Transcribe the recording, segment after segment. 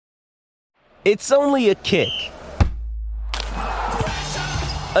It's only a kick,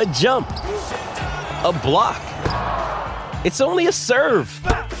 a jump, a block. It's only a serve.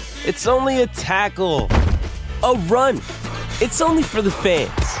 It's only a tackle, a run. It's only for the fans.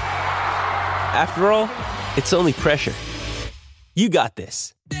 After all, it's only pressure. You got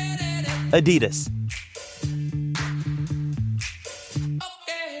this. Adidas.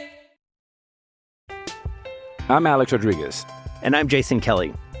 I'm Alex Rodriguez. And I'm Jason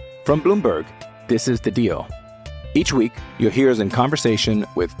Kelly. From Bloomberg, this is The Deal. Each week, you'll hear us in conversation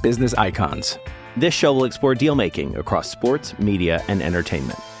with business icons. This show will explore deal-making across sports, media, and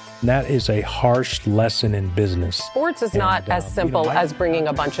entertainment. That is a harsh lesson in business. Sports is not as simple as bringing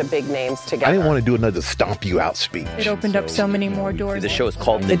a bunch of big names together. I didn't want to do another stomp you out speech. It opened up so many more doors. The show is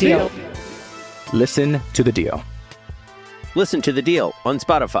called The Deal. Listen to The Deal. Listen to The Deal on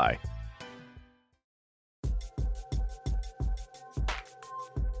Spotify.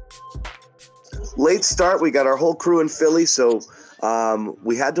 Late start. We got our whole crew in Philly, so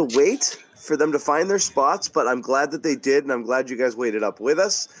we had to wait for them to find their spots, but I'm glad that they did, and I'm glad you guys waited up with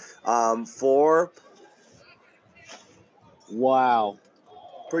us for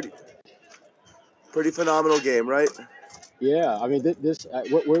pretty phenomenal game, right? Yeah, I mean,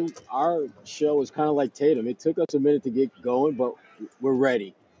 our show is kind of like Tatum. It took us a minute to get going, but we're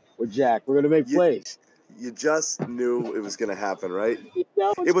ready. We're jacked. We're gonna make plays. You just knew it was going to happen, right?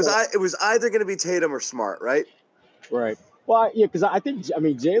 It was either going to be Tatum or Smart, right? Right. Well, yeah, because I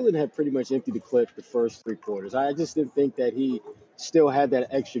mean, Jalen had pretty much emptied the clip the first three quarters. I just didn't think that he still had that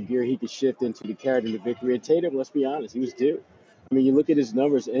extra gear he could shift into to carry them to victory. And Tatum, let's be honest, he was due. I mean, you look at his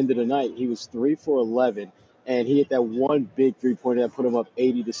numbers end of the night, he was 3 for 11, and he hit that one big three-pointer that put him up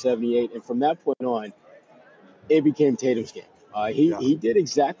 80-78. And from that point on, it became Tatum's game. He did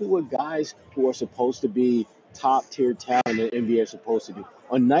exactly what guys who are supposed to be top-tier talent in the NBA are supposed to do.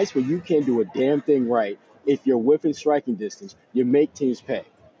 On nights where you can't do a damn thing right, if you're within striking distance, you make teams pay.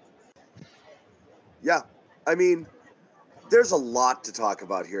 Yeah. I mean, there's a lot to talk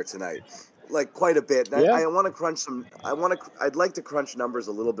about here tonight. Like, quite a bit. Yeah. I want to crunch some – I'd like to crunch numbers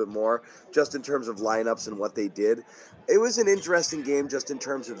a little bit more just in terms of lineups and what they did. It was an interesting game just in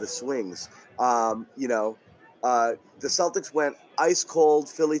terms of the swings. The Celtics went ice cold.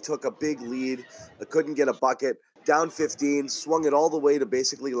 Philly took a big lead. Couldn't get a bucket. Down 15, swung it all the way to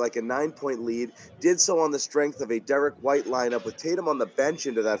basically like a 9-point lead. Did so on the strength of a Derek White lineup with Tatum on the bench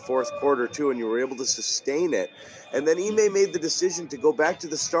into that fourth quarter too, and you were able to sustain it. And then Ime made the decision to go back to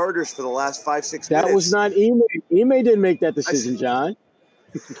the starters for the last 5-6 minutes. That was not Ime. Ime didn't make that decision, John.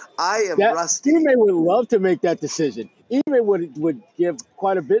 I am rusty. Ime would love to make that decision. Ime would give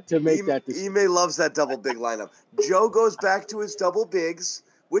quite a bit to make that decision. Ime loves that double big lineup. Joe goes back to his double bigs,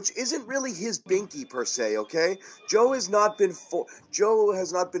 which isn't really his binky per se, okay? Joe has not been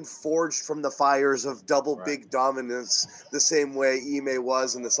forged from the fires of double big dominance the same way Ime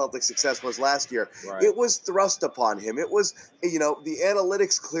was and the Celtics' success was last year. Right. It was thrust upon him. It was, the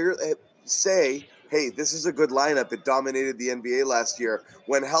analytics clearly say, hey, this is a good lineup. It dominated the NBA last year.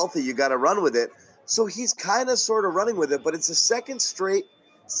 When healthy, you got to run with it. So he's kind of sort of running with it, but it's a second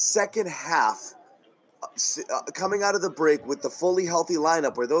half coming out of the break with the fully healthy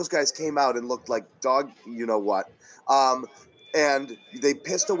lineup where those guys came out and looked like dog, you-know-what. And they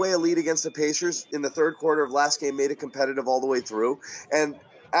pissed away a lead against the Pacers in the third quarter of last game, made it competitive all the way through, and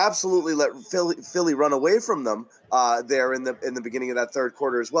absolutely let Philly run away from them there in the beginning of that third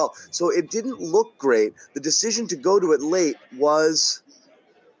quarter as well. So it didn't look great. The decision to go to it late was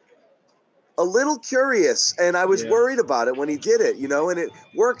a little curious, and I was worried about it when he did it, and it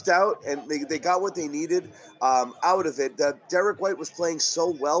worked out, and they got what they needed out of it. Derek White was playing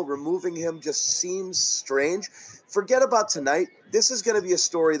so well, removing him just seems strange. Forget about tonight. This is going to be a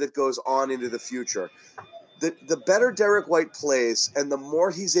story that goes on into the future. The better Derek White plays, and the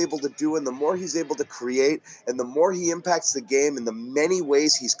more he's able to do, and the more he's able to create, and the more he impacts the game in the many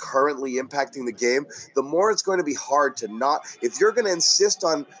ways he's currently impacting the game, the more it's going to be hard to not – if you're going to insist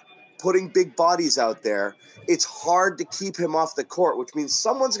on – putting big bodies out there, it's hard to keep him off the court, which means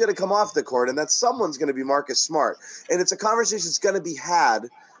someone's going to come off the court, and that someone's going to be Marcus Smart. And it's a conversation that's going to be had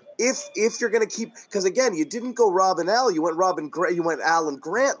if you're going to keep – because, again, you didn't go Robin Al. You went Allen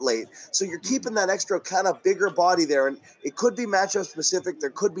Grant late. So you're keeping that extra kind of bigger body there. And it could be matchup specific.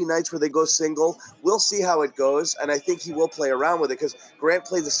 There could be nights where they go single. We'll see how it goes. And I think he will play around with it because Grant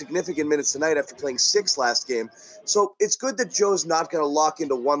played the significant minutes tonight after playing 6 last game. So it's good that Joe's not going to lock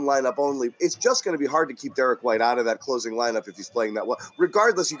into one lineup only. It's just going to be hard to keep Derek White out of that closing lineup if he's playing that well.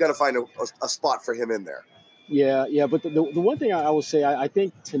 Regardless, you got to find a spot for him in there. Yeah, but the one thing I will say, I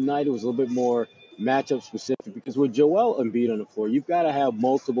think tonight it was a little bit more matchup specific because with Joel Embiid on the floor, you've got to have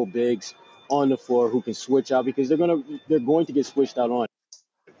multiple bigs on the floor who can switch out because they're going to get switched out on.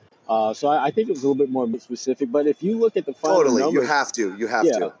 So I think it was a little bit more specific. But if you look at the final Totally. You numbers, have to. You have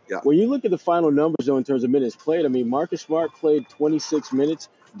yeah, to. Yeah. when you look at the final numbers though in terms of minutes played, I mean Marcus Smart played 26 minutes,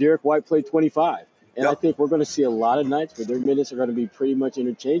 Derek White played 25, and I Yep. think we're going to see a lot of nights where their minutes are going to be pretty much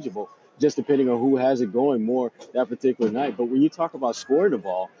interchangeable, just depending on who has it going more that particular night. But when you talk about scoring the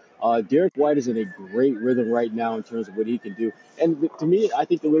ball, Derek White is in a great rhythm right now in terms of what he can do. And to me, I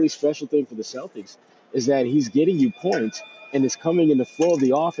think the really special thing for the Celtics is that he's getting you points and it's coming in the flow of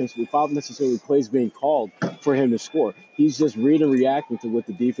the offense without necessarily plays being called for him to score. He's just reading and reacting to what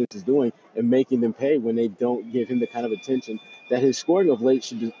the defense is doing and making them pay when they don't give him the kind of attention that his scoring of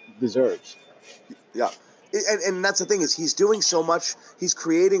late deserves. Yeah. And that's the thing is he's doing so much. He's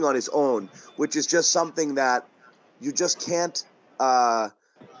creating on his own, which is just something that you just can't.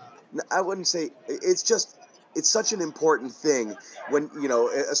 I wouldn't say it's such an important thing when,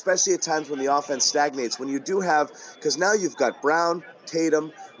 especially at times when the offense stagnates, when you do have, because now you've got Brown,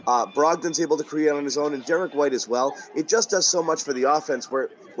 Tatum, Brogdon's able to create on his own, and Derek White as well. It just does so much for the offense where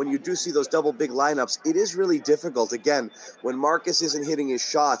when you do see those double big lineups, it is really difficult. Again, when Marcus isn't hitting his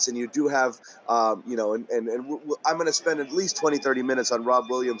shots and you do have, I'm going to spend at least 20, 30 minutes on Rob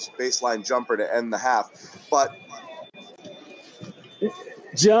Williams' baseline jumper to end the half. But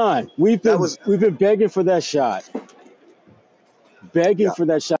John, we've been begging for that shot, Yeah. for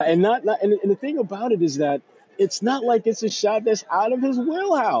that shot, and and the thing about it is that it's not like it's a shot that's out of his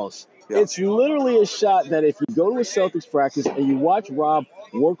wheelhouse. Yeah. It's literally a shot that if you go to a Celtics practice and you watch Rob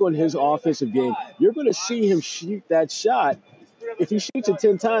work on his offensive game, you're going to see him shoot that shot. If he shoots it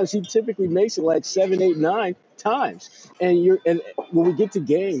 10 times, he typically makes it like 7, 8, 9 times. And when we get to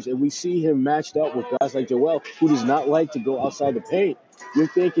games and we see him matched up with guys like Joel, who does not like to go outside the paint, you're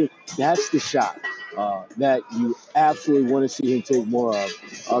thinking that's the shot that you absolutely want to see him take more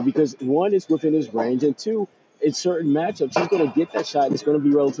of. Because one, it's within his range, and two, in certain matchups, he's going to get that shot and it's going to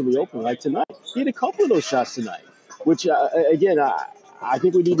be relatively open. Like tonight, he had a couple of those shots tonight, which, again, I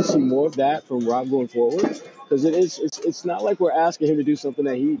think we need to see more of that from Rob going forward because it's not like we're asking him to do something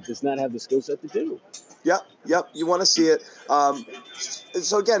that he does not have the skill set to do. Yep. You want to see it.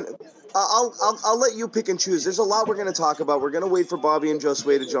 So again, I'll let you pick and choose. There's a lot we're going to talk about. We're going to wait for Bobby and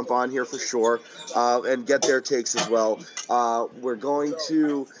Josue to jump on here for sure, and get their takes as well. We're going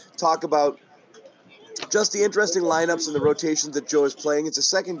to talk about just the interesting lineups and the rotations that Joe is playing. It's a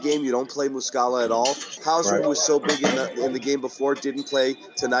second game. You don't play Muscala at all. Hauser, who was so big in the game before, didn't play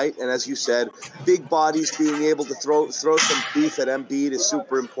tonight. And as you said, big bodies being able to throw some beef at Embiid is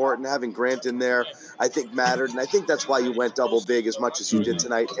super important. Having Grant in there, I think, mattered. And I think that's why you went double big as much as you did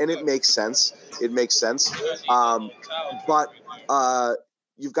tonight. And it makes sense. But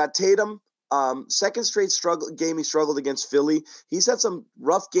you've got Tatum. Second straight game he struggled against Philly. He's had some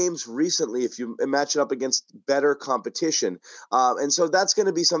rough games recently if you match it up against better competition. And so that's going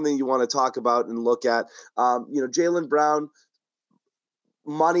to be something you want to talk about and look at. Jaylen Brown,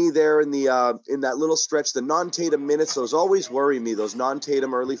 money there in that little stretch, the non-Tatum minutes, those always worry me, those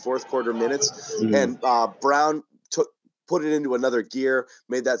non-Tatum early fourth quarter minutes. And Brown put it into another gear,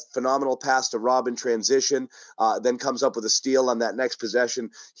 made that phenomenal pass to Rob in transition, then comes up with a steal on that next possession.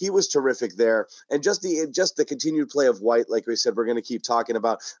 He was terrific there. And just the continued play of White, like we said, we're going to keep talking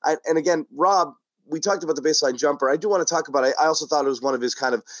about. And again, Rob, we talked about the baseline jumper. I do want to talk about it. I also thought it was one of his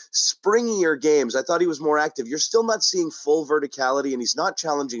kind of springier games. I thought he was more active. You're still not seeing full verticality, and he's not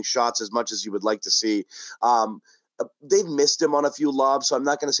challenging shots as much as you would like to see. They've missed him on a few lobs, so I'm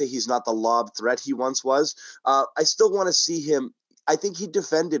not going to say he's not the lob threat he once was. I still want to see him. I think he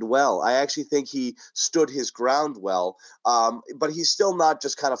defended well. I actually think he stood his ground well, but he's still not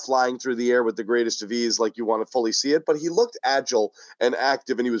just kind of flying through the air with the greatest of ease like you want to fully see it. But he looked agile and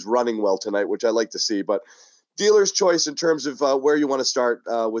active, and he was running well tonight, which I like to see. But dealer's choice in terms of where you want to start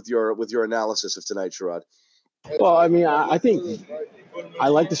with your analysis of tonight, Sherrod. Well, I mean, I think I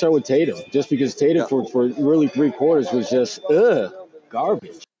like to start with Tatum, just because Tatum for really 3 quarters was just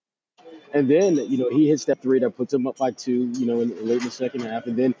garbage. And then, he hits that three that puts him up by 2, late in the second half.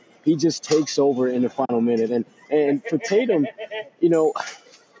 And then he just takes over in the final minute. And for Tatum,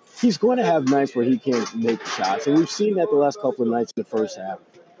 he's going to have nights where he can't make shots. And we've seen that the last couple of nights in the first half.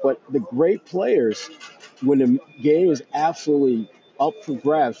 But the great players, when the game is absolutely up for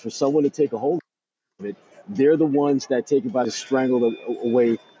grabs for someone to take a hold of it, they're the ones that take it by the strangled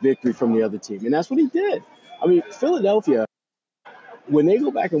away victory from the other team. And that's what he did. I mean, Philadelphia, when they go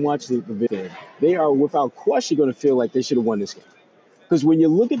back and watch the video, they are without question going to feel like they should have won this game. Because when you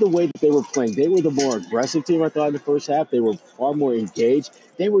look at the way that they were playing, they were the more aggressive team, I thought, in the first half. They were far more engaged.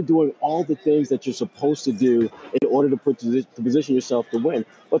 They were doing all the things that you're supposed to do in order to position yourself to win.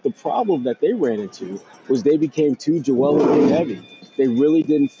 But the problem that they ran into was they became too Joel Embiid heavy. They really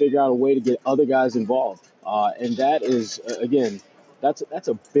didn't figure out a way to get other guys involved. And that is, again, that's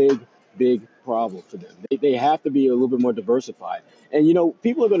a big problem for them. They have to be a little bit more diversified. And,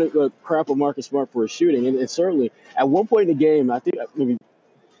 people are going to crap on Marcus Smart for his shooting. And certainly, at one point in the game, I think maybe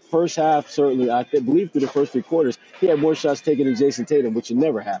first half, certainly, believe through the first 3 quarters, he had more shots taken than Jason Tatum, which would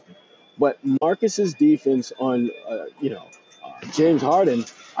never happen. But Marcus's defense on, James Harden,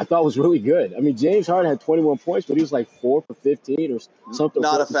 I thought was really good. I mean, James Harden had 21 points, but he was like 4 for 15 or something.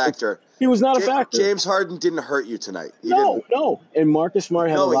 Not a factor. He was not a factor. James Harden didn't hurt you tonight. No. And Marcus Smart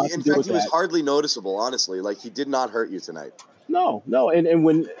had a lot to do with that. In fact, he was hardly noticeable, honestly. Like, he did not hurt you tonight. No. And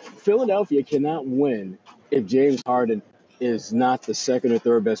when Philadelphia cannot win if James Harden is not the second or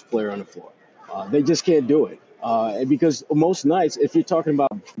third best player on the floor. They just can't do it. Because most nights, if you're talking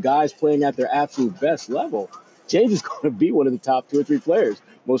about guys playing at their absolute best level, James is going to be one of the top 2 or 3 players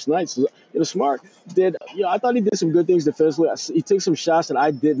most nights. Smart did, I thought he did some good things defensively. He took some shots that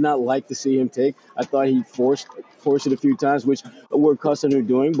I did not like to see him take. I thought he forced it a few times, which we're accustomed to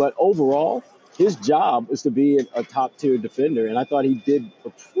doing. But overall, his job is to be a top-tier defender, and I thought he did a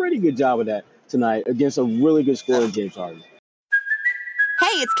pretty good job of that tonight against a really good scorer, James Harden.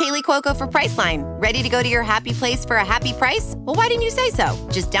 Hey, it's Kaylee Cuoco for Priceline. Ready to go to your happy place for a happy price? Well, why didn't you say so?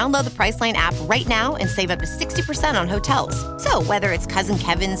 Just download the Priceline app right now and save up to 60% on hotels. So whether it's Cousin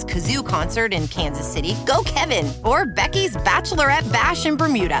Kevin's Kazoo Concert in Kansas City, go Kevin, or Becky's Bachelorette Bash in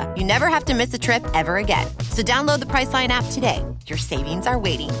Bermuda, you never have to miss a trip ever again. So download the Priceline app today. Your savings are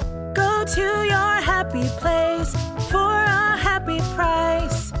waiting. Go to your happy place for a happy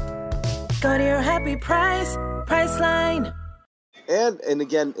price. Go to your happy price, Priceline. And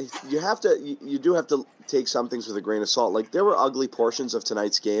again, you do have to take some things with a grain of salt. Like, there were ugly portions of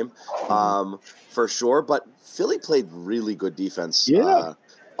tonight's game, for sure. But Philly played really good defense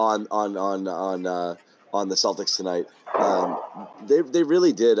on the Celtics tonight. They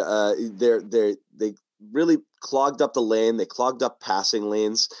really did. They really clogged up the lane. They clogged up passing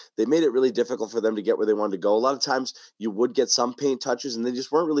lanes. They made it really difficult for them to get where they wanted to go. A lot of times you would get some paint touches and they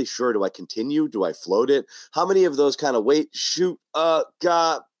just weren't really sure. Do I continue? Do I float it? How many of those kind of shoot,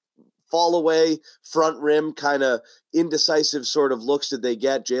 fall away, front rim kind of indecisive sort of looks did they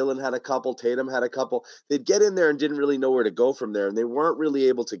get? Jalen had a couple. Tatum had a couple. They'd get in there and didn't really know where to go from there, and they weren't really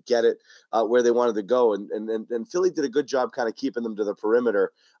able to get it where they wanted to go. And Philly did a good job kind of keeping them to the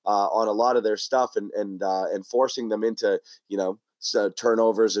perimeter on a lot of their stuff and forcing them into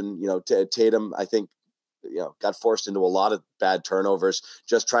turnovers. And Tatum, I think, got forced into a lot of bad turnovers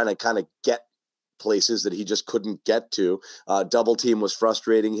just trying to kind of get places that he just couldn't get to. Double team was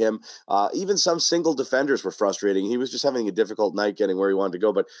frustrating him. Even some single defenders were frustrating. He was just having a difficult night getting where he wanted to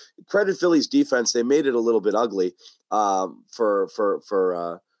go. But credit Philly's defense; they made it a little bit ugly for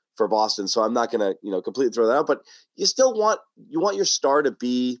Boston. So I'm not going to completely throw that out. But you still want your star to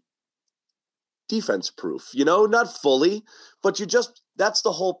be defense proof. Not fully, but that's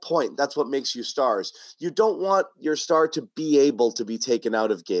the whole point. That's what makes you stars. You don't want your star to be able to be taken out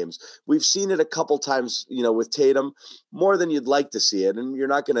of games. We've seen it a couple times, with Tatum, more than you'd like to see it. And you're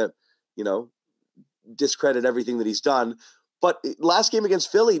not going to, discredit everything that he's done. But last game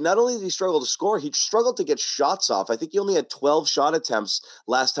against Philly, not only did he struggle to score, he struggled to get shots off. I think he only had 12 shot attempts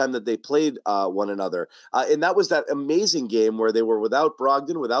last time that they played one another. And that was that amazing game where they were without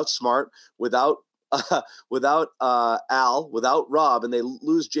Brogdon, without Smart, without Al, without Rob, and they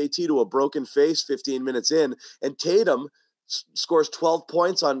lose JT to a broken face 15 minutes in, and Tatum scores 12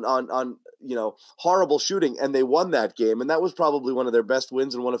 points on horrible shooting, and they won that game. And that was probably one of their best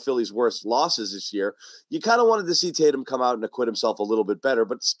wins and one of Philly's worst losses this year. You kind of wanted to see Tatum come out and acquit himself a little bit better,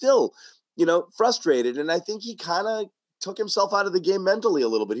 but still, frustrated. And I think he kind of took himself out of the game mentally a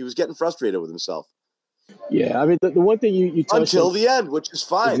little bit. He was getting frustrated with himself. Yeah, I mean, the one thing you touched until on, the end, which is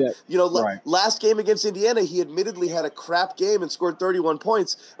fine. Exactly. Right. Last game against Indiana, he admittedly had a crap game and scored 31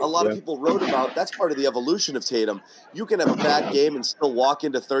 points. A lot of people wrote about that's part of the evolution of Tatum. You can have a bad game and still walk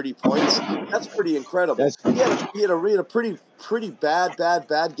into 30 points. That's pretty incredible. He had a pretty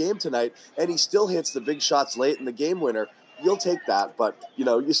bad game tonight, and he still hits the big shots late in the game winner. You'll take that, but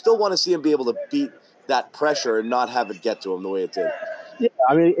you still want to see him be able to beat that pressure and not have it get to him the way it did. Yeah,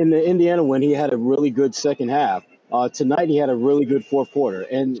 I mean, in the Indiana win, he had a really good second half. Tonight, he had a really good fourth quarter.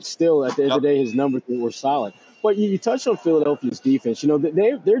 And still, at the end of the day, his numbers were solid. But you touched on Philadelphia's defense.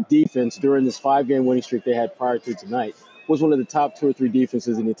 Their defense during this 5-game winning streak they had prior to tonight was one of the top 2 or 3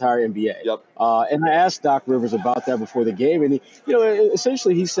 defenses in the entire NBA. Yep. And I asked Doc Rivers about that before the game, and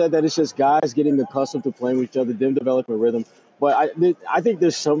essentially he said that it's just guys getting accustomed to playing with each other, them developing a rhythm. But I think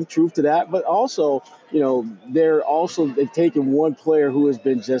there's some truth to that. But also, they've taken one player who has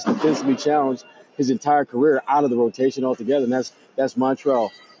been just defensively challenged his entire career out of the rotation altogether, and that's Montrezl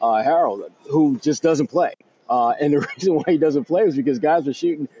Harrell, who just doesn't play. And the reason why he doesn't play is because guys are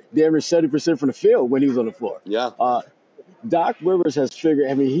shooting damn near 70% from the field when he was on the floor. Yeah. Doc Rivers has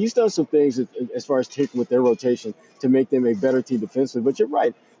figured, he's done some things as far as taking with their rotation to make them a better team defensively. But you're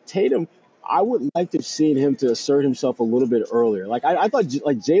right. Tatum, I would like to have seen him to assert himself a little bit earlier. Like I thought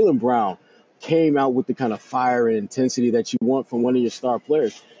Jaylen Brown came out with the kind of fire and intensity that you want from one of your star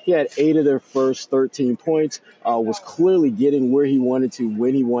players. He had 8 of their first 13 points, was clearly getting where he wanted to,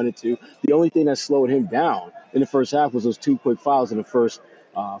 when he wanted to. The only thing that slowed him down in the first half was those 2 quick fouls in the first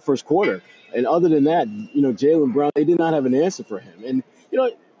quarter. And other than that, Jaylen Brown, they did not have an answer for him. And,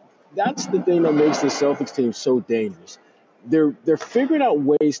 that's the thing that makes the Celtics team so dangerous. They're figuring out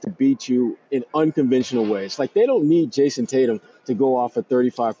ways to beat you in unconventional ways. Like, they don't need Jason Tatum to go off at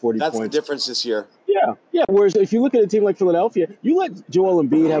 35, 40 points. That's the difference this year. Yeah. Whereas if you look at a team like Philadelphia, you let Joel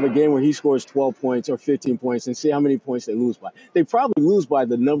Embiid have a game where he scores 12 points or 15 points and see how many points they lose by. They probably lose by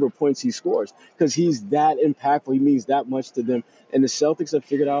the number of points he scores because he's that impactful. He means that much to them. And the Celtics have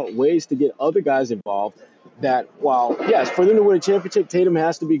figured out ways to get other guys involved that, while, yes, for them to win a championship, Tatum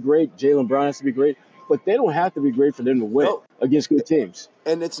has to be great, Jaylen Brown has to be great, but they don't have to be great for them to win against good teams.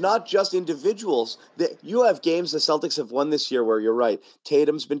 And it's not just individuals. You have games the Celtics have won this year where you're right.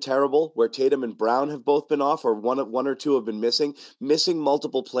 Tatum's been terrible, where Tatum and Brown have both been off, or one or two have been missing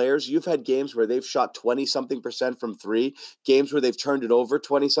multiple players. You've had games where they've shot 20-something% from 3, games where they've turned it over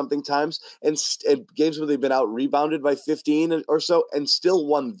 20-something times, and games where they've been out rebounded by 15 or so and still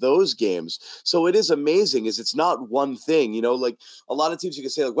won those games. So it is amazing, it's not one thing. Like a lot of teams you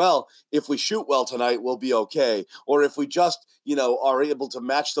can say, like, well, if we shoot well tonight, we'll be okay. Or if we just, are able to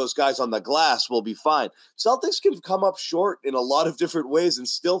match those guys on the glass, we'll be fine. Celtics can come up short in a lot of different ways and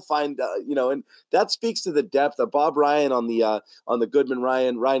still find, and that speaks to the depth of Bob Ryan on the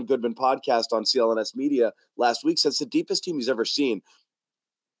Ryan Goodman podcast on CLNS Media last week says the deepest team he's ever seen.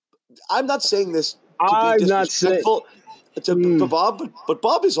 I'm not saying this to be disrespectful to Bob, but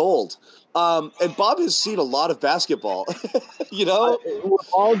Bob is old. And Bob has seen a lot of basketball, With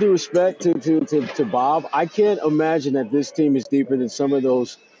all due respect to Bob, I can't imagine that this team is deeper than some of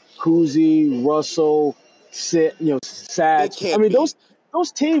those Kuzi, Russell, Satch.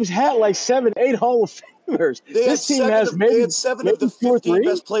 Those teams had like 7, 8 Hall of Famers. This team has maybe 7 of the 15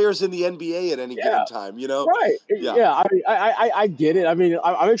 best players in the NBA at any given time, Right. Yeah. I get it.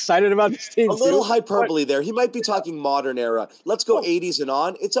 I'm excited about this team. A little hyperbole there. He might be talking modern era. Let's go 80s and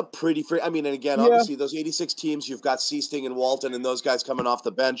on. It's a pretty free. And again, obviously those 86 teams, you've got Seasting and Walton and those guys coming off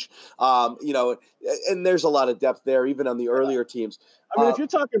the bench. And there's a lot of depth there, even on the earlier teams. If you're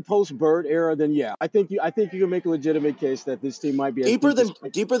talking post-Bird era, then I think you can make a legitimate case that this team might be deeper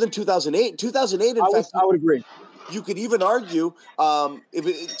than 2008. 2008, in fact, I would agree. You could even argue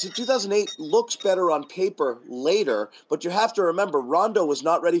 2008 looks better on paper later, but you have to remember Rondo was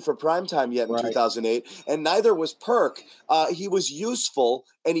not ready for primetime yet in 2008, and neither was Perk. He was useful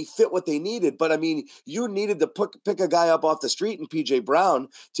and he fit what they needed, but you needed to pick a guy up off the street in PJ Brown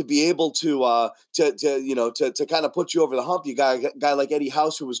to be able to kind of put you over the hump. You got a guy like Eddie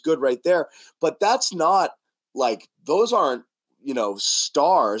House who was good right there, but that's not like those aren't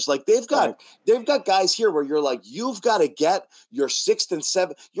stars. Like they've got guys here where you're like, you've got to get your 6th and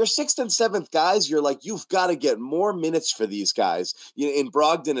 7th guys. You're like, you've got to get more minutes for these guys in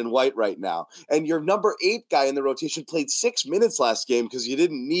Brogdon and White right now. And your number 8 guy in the rotation played 6 minutes last game because you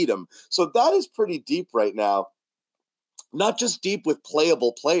didn't need him. So that is pretty deep right now. Not just deep with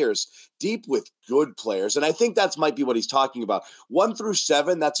playable players, deep with good players. And I think that's might be what he's talking about. 1 through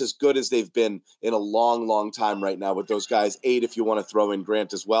 7, that's as good as they've been in a long, long time right now with those guys. 8, if you want to throw in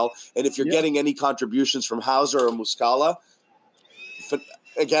Grant as well. And if you're getting any contributions from Hauser or Muscala,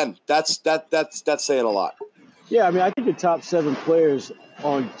 again, that's saying a lot. Yeah, I think the top 7 players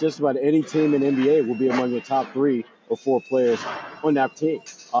on just about any team in NBA will be among the top 3 or 4 players on that team.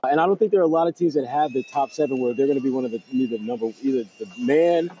 And I don't think there are a lot of teams that have the top 7 where they're going to be one of the either the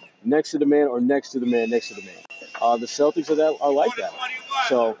man next to the man or next to the man next to the man. The Celtics are like that.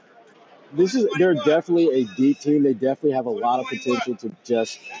 So they're definitely a deep team. They definitely have a lot of potential to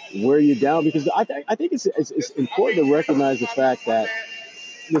just wear you down because I think it's important to recognize the fact that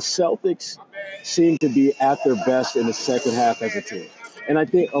the Celtics seem to be at their best in the second half as a team. And I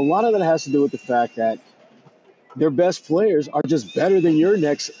think a lot of that has to do with the fact that their best players are just better than your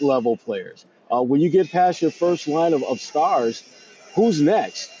next level players. When you get past your first line of stars, who's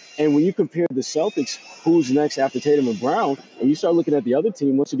next? And when you compare the Celtics, who's next after Tatum and Brown, and you start looking at the other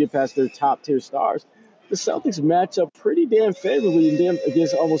team, once you get past their top tier stars, the Celtics match up pretty damn favorably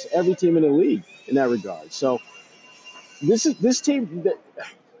against almost every team in the league in that regard. So this team,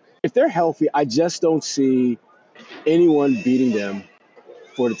 if they're healthy, I just don't see anyone beating them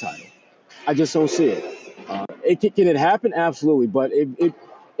for the title. I just don't see it. Can it happen? Absolutely, but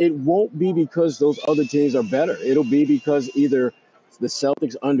it won't be because those other teams are better. It'll be because either the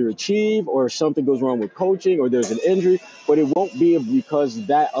Celtics underachieve or something goes wrong with coaching or there's an injury, but it won't be because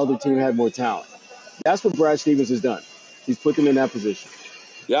that other team had more talent. That's what Brad Stevens has done. He's put them in that position.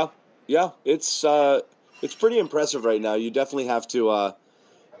 Yeah, it's pretty impressive right now. You definitely have to,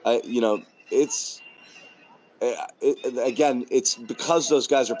 again, it's because those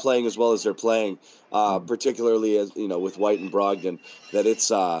guys are playing as well as they're playing, particularly as with White and Brogdon, that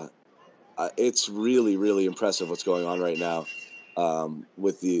it's really, really impressive what's going on right now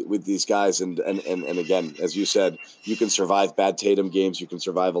with these guys. And again, as you said, you can survive bad Tatum games. You can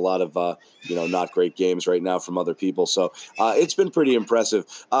survive a lot of not great games right now from other people. So it's been pretty impressive.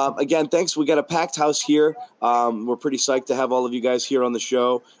 Again, thanks. We got a packed house here. We're pretty psyched to have all of you guys here on the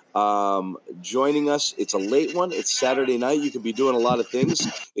show. Joining us. It's a late one. It's Saturday night. You could be doing a lot of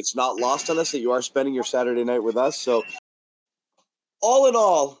things. It's not lost on us that you are spending your Saturday night with us. So all in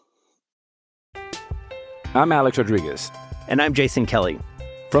all, I'm Alex Rodriguez. And I'm Jason Kelly.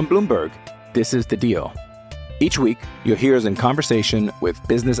 From Bloomberg, this is The Deal. Each week, you'll hear us in conversation with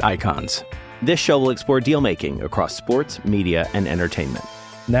business icons. This show will explore deal-making across sports, media, and entertainment.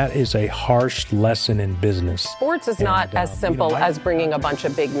 That is a harsh lesson in business. Sports is not as simple as bringing a bunch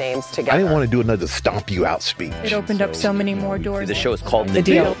of big names together. I didn't want to do another stomp you out speech. It opened up so many more doors. The show is called The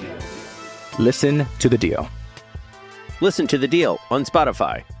Deal. Listen to The Deal. Listen to The Deal on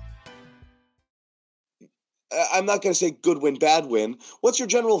Spotify. I'm not going to say good win, bad win. What's your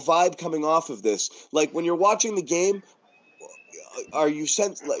general vibe coming off of this? Like when you're watching the game, are you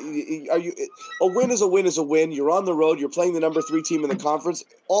a win is a win is a win. You're on the road. You're playing the number 3 team in the conference.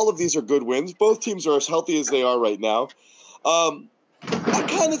 All of these are good wins. Both teams are as healthy as they are right now. I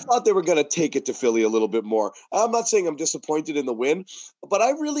kind of thought they were going to take it to Philly a little bit more. I'm not saying I'm disappointed in the win, but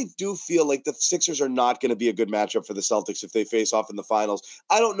I really do feel like the Sixers are not going to be a good matchup for the Celtics if they face off in the finals.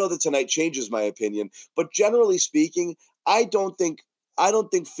 I don't know that tonight changes my opinion, but generally speaking, I don't think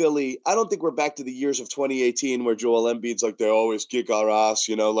Philly, I don't think we're back to the years of 2018 where Joel Embiid's like, they always kick our ass,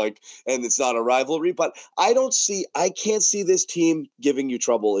 and it's not a rivalry, but I can't see this team giving you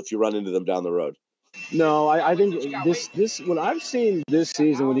trouble if you run into them down the road. No, I think this what I've seen this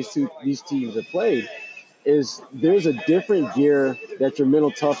season when these teams have played is there's a different gear that your mental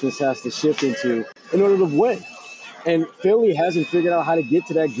toughness has to shift into in order to win. And Philly hasn't figured out how to get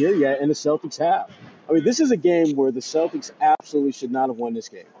to that gear yet, and the Celtics have. I mean, this is a game where the Celtics absolutely should not have won this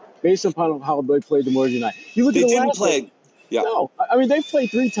game based upon how they played the Thursday night. You look at the last game. Yeah. No, I mean, they've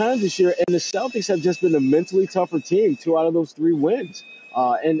played 3 times this year, and the Celtics have just been a mentally tougher team 2 out of those 3 wins.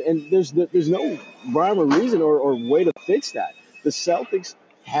 And there's no rhyme or reason or way to fix that. The Celtics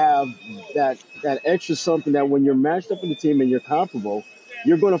have that extra something that when you're matched up with a team and you're comparable,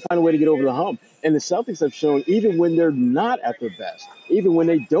 you're going to find a way to get over the hump. And the Celtics have shown even when they're not at their best, even when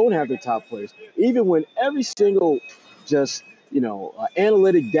they don't have the top players, even when every single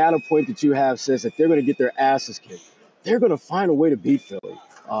analytic data point that you have says that they're going to get their asses kicked, they're going to find a way to beat Philly.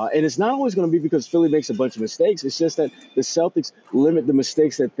 And it's not always going to be because Philly makes a bunch of mistakes. It's just that the Celtics limit the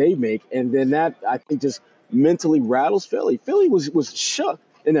mistakes that they make. And then that, I think, just mentally rattles Philly. Philly was shook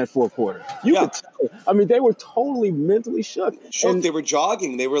in that fourth quarter. You could tell. I mean, they were totally mentally shook. And they were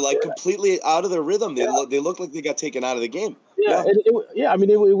jogging. They were completely out of their rhythm. They looked like they got taken out of the game. And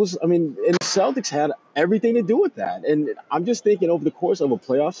the Celtics had everything to do with that. And I'm just thinking over the course of a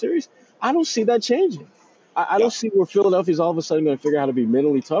playoff series, I don't see that changing. I don't see where Philadelphia's all of a sudden going to figure out how to be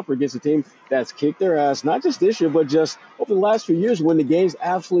mentally tougher against a team that's kicked their ass, not just this year, but just over the last few years when the games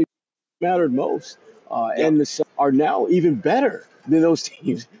absolutely mattered most. And the Celtics are now even better than those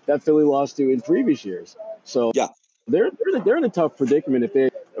teams that Philly lost to in previous years. So they're in a tough predicament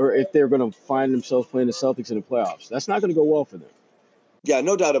if they're going to find themselves playing the Celtics in the playoffs. That's not going to go well for them. Yeah,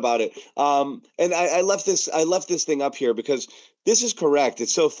 no doubt about it. And I left this thing up here because this is correct.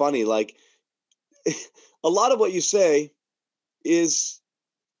 It's so funny. Like, a lot of what you say is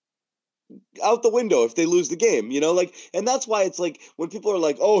out the window if they lose the game, and that's why it's like when people are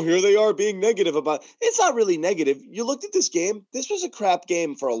like, oh, here they are being negative about it's not really negative. You looked at this game. This was a crap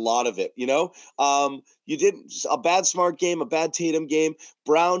game for a lot of it, you did a bad Smart game, a bad Tatum game.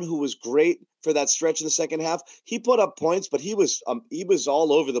 Brown, who was great for that stretch in the second half, he put up points, but he was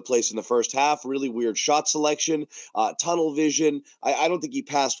all over the place in the first half. Really weird shot selection, tunnel vision. I don't think he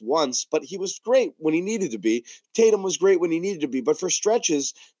passed once, but he was great when he needed to be. Tatum was great when he needed to be, but for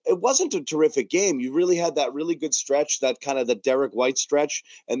stretches, it wasn't a terrific game. You really had that really good stretch, that kind of the Derek White stretch,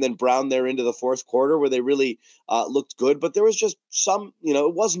 and then Brown there into the fourth quarter where they really looked good. But there was just some,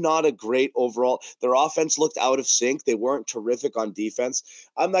 it was not a great overall. Their offense looked out of sync. They weren't terrific on defense.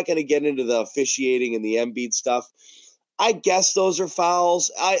 I'm not going to get into the officiating and the Embiid stuff. I guess those are fouls.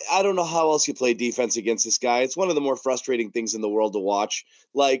 I don't know how else you play defense against this guy. It's one of the more frustrating things in the world to watch.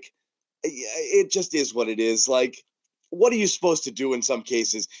 Like, it just is what it is. Like, what are you supposed to do in some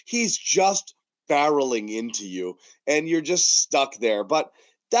cases? He's just barreling into you, and you're just stuck there. But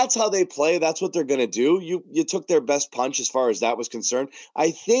that's how they play. That's what they're going to do. You took their best punch as far as that was concerned.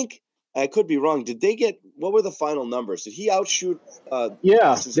 I think, I could be wrong, what were the final numbers? Did he outshoot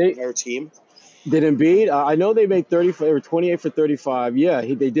Boston's entire team? Did Embiid? I know they made 30 or 28 for 35. Yeah,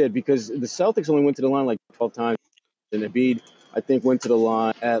 they did, because the Celtics only went to the line like 12 times, and Embiid, I think, went to the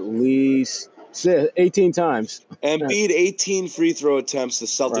line at least 18 times. Embiid 18 free throw attempts. The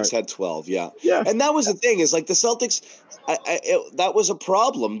Celtics had 12. Yeah. And that was the thing, is like the Celtics, that was a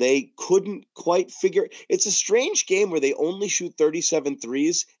problem. They couldn't quite figure. It's a strange game where they only shoot 37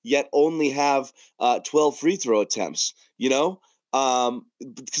 threes, yet only have 12 free throw attempts,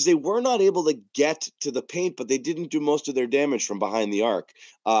 because they were not able to get to the paint, but they didn't do most of their damage from behind the arc.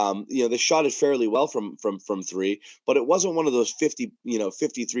 They shot it fairly well from three, but it wasn't one of those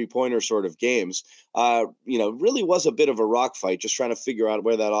 53 pointer sort of games. Really was a bit of a rock fight, just trying to figure out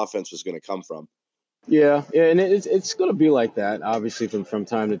where that offense was going to come from. Yeah, and it's going to be like that, obviously, from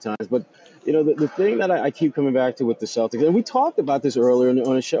time to time. But the thing that I keep coming back to with the Celtics, and we talked about this earlier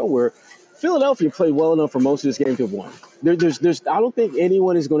on a show, where Philadelphia played well enough for most of this game to have won. There's I don't think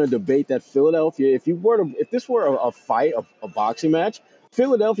anyone is going to debate that Philadelphia. If this were a fight, a boxing match,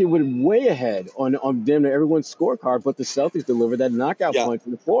 Philadelphia would be way ahead on damn near everyone's scorecard. But the Celtics delivered that knockout punch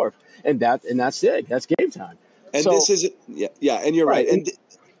in the fourth, and that's it. That's game time. And this is and you're right. And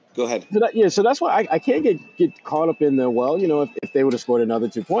go ahead. So that's why I can't get caught up in the, if they would have scored another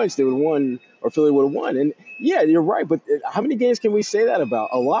 2 points, they would have won, or Philly would have won. And yeah, you're right. But how many games can we say that about?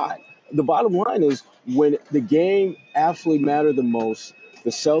 A lot. The bottom line is, when the game absolutely mattered the most, the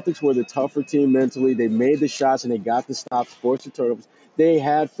Celtics were the tougher team mentally. They made the shots and they got the stops, forced the turnovers. They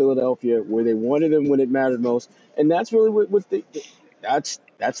had Philadelphia where they wanted them when it mattered most. And that's really that's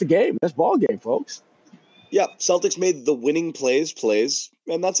the game. That's ball game, folks. Yeah, Celtics made the winning plays,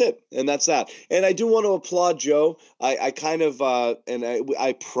 and that's it. And that's that. And I do want to applaud Joe. I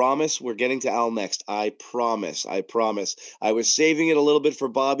promise we're getting to Al next. I promise. I was saving it a little bit for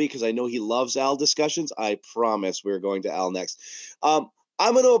Bobby because I know he loves Al discussions. I promise we're going to Al next. I'm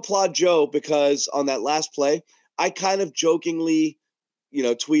going to applaud Joe because on that last play, I kind of jokingly,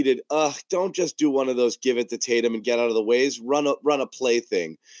 tweeted, don't just do one of those give it to Tatum and get out of the ways, run a play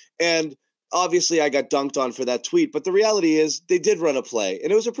thing. And obviously, I got dunked on for that tweet, but the reality is they did run a play,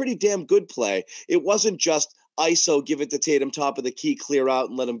 and it was a pretty damn good play. It wasn't just ISO, give it to Tatum, top of the key, clear out,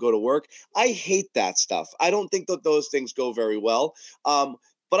 and let him go to work. I hate that stuff. I don't think that those things go very well.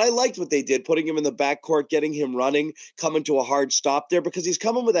 But I liked what they did, putting him in the backcourt, getting him running, coming to a hard stop there because he's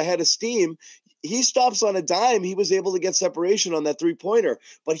coming with a head of steam. He stops on a dime. He was able to get separation on that three-pointer,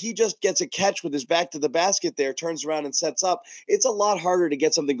 but he just gets a catch with his back to the basket there, turns around and sets up. It's a lot harder to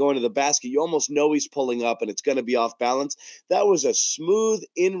get something going to the basket. You almost know he's pulling up and it's going to be off balance. That was a smooth,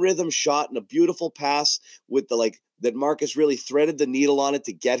 in-rhythm shot and a beautiful pass with that Marcus really threaded the needle on it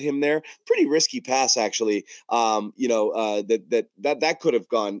to get him there. Pretty risky pass, actually. That could have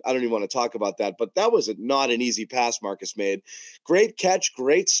gone. I don't even want to talk about that, but that was not an easy pass Marcus made. Great catch,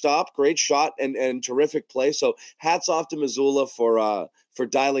 great stop, great shot, and terrific play. So hats off to Missoula for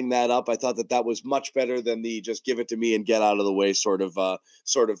dialing that up. I thought that was much better than the just give it to me and get out of the way sort of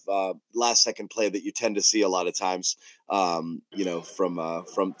last second play that you tend to see a lot of times. From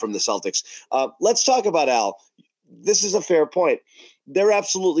the Celtics. Let's talk about Al. This is a fair point. They're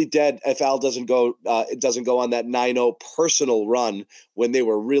absolutely dead if Al doesn't go on that 9-0 personal run when they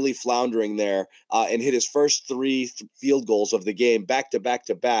were really floundering there and hit his first 3 field goals of the game back to back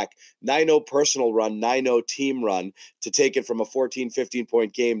to back. 9-0 personal run, 9-0 team run to take it from a 14,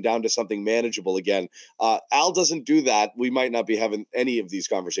 15-point game down to something manageable again. Al doesn't do that. We might not be having any of these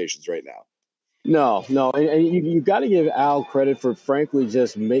conversations right now. No, and you got to give Al credit for frankly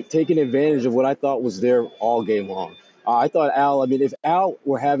just taking advantage of what I thought was there all game long. I thought Al, I mean, if Al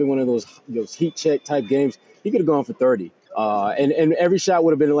were having one of those heat check type games, he could have gone for 30. And every shot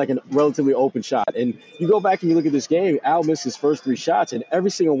would have been like a relatively open shot. And you go back and you look at this game, Al missed his first three shots, and every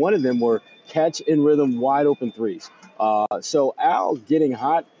single one of them were catch in rhythm, wide open threes. So Al getting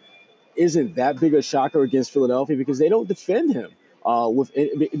hot isn't that big a shocker against Philadelphia because they don't defend him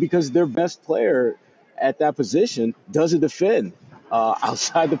because their best player at that position doesn't defend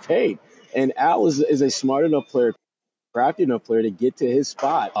outside the paint. And Al is a smart enough player, crafty enough player to get to his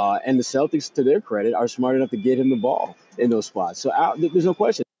spot. And the Celtics, to their credit, are smart enough to get him the ball in those spots. So Al, there's no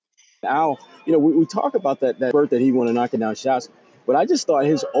question. Al, we talk about that spurt that he wanted knocking down shots, but I just thought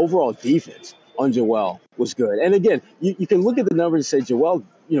his overall defense on Joel was good. And again, you can look at the numbers and say Joel,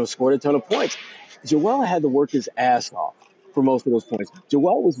 scored a ton of points. Joel had to work his ass off for most of those points.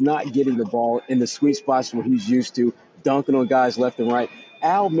 Joel was not getting the ball in the sweet spots where he's used to, dunking on guys left and right.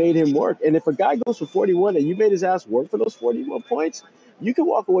 Al made him work. And if a guy goes for 41 and you made his ass work for those 41 points, you can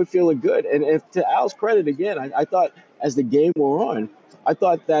walk away feeling good. And to Al's credit, again, I thought as the game wore on, I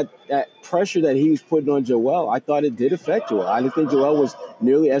thought that pressure that he was putting on Joel, I thought it did affect Joel. I didn't think Joel was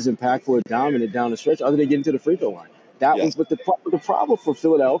nearly as impactful or dominant down the stretch other than getting to the free throw line. But the problem for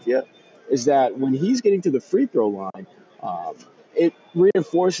Philadelphia is that when he's getting to the free throw line, it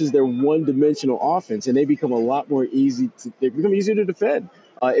reinforces their one-dimensional offense, and they become they become easier to defend.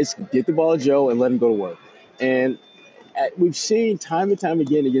 It's get the ball to Joe and let him go to work. And we've seen time and time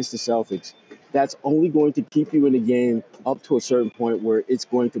again against the Celtics, that's only going to keep you in the game up to a certain point where it's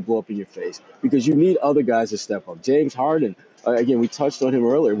going to blow up in your face because you need other guys to step up. James Harden, again, we touched on him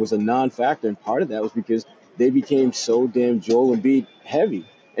earlier, was a non-factor, and part of that was because they became so damn Joel Embiid heavy.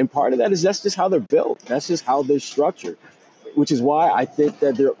 And part of that is that's just how they're built. That's just how they're structured, which is why I think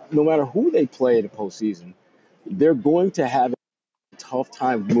that no matter who they play in the postseason, they're going to have a tough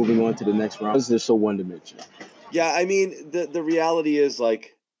time moving on to the next round because they're so one-dimensional. Yeah, I mean, the reality is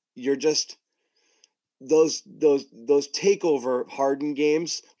like you're just those takeover Harden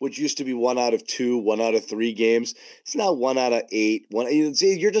games, which used to be 1 out of 2, 1 out of 3 games, it's now 1 out of 8.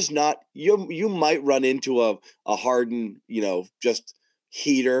 You're just not you might run into a Harden, just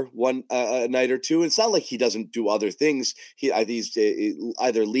heater a night or two. It's not like he doesn't do other things. He's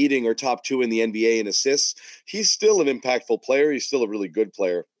either leading or top 2 in the NBA in assists. He's still an impactful player. He's still a really good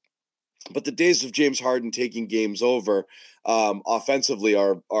player. But the days of James Harden taking games over offensively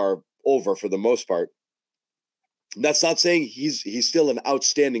are over for the most part. That's not saying he's still an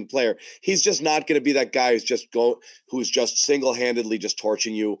outstanding player. He's just not going to be that guy who's just single-handedly just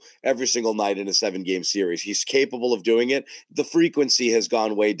torching you every single night in a 7-game series. He's capable of doing it. The frequency has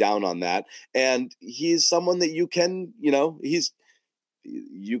gone way down on that, and he's someone that you can,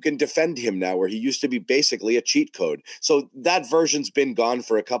 you can defend him now, where he used to be basically a cheat code. So that version's been gone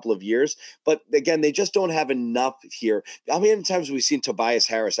for a couple of years. But again, they just don't have enough here. How many times have we seen Tobias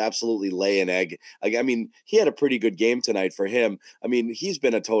Harris absolutely lay an egg? I mean, he had a pretty good game tonight for him. I mean, he's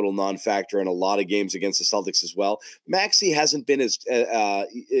been a total non-factor in a lot of games against the Celtics as well. Maxey hasn't been as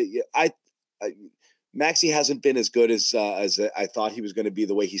Maxey hasn't been as good as I thought he was going to be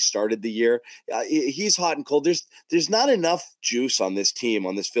the way he started the year. He's hot and cold. There's not enough juice on this team,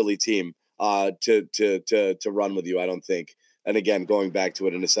 on this Philly team, to run with you, I don't think. And again, going back to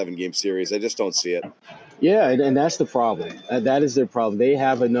it in a 7-game series, I just don't see it. Yeah, and that's the problem. That is their problem. They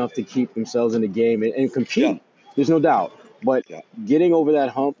have enough to keep themselves in the game and compete. Yeah. There's no doubt. But getting over that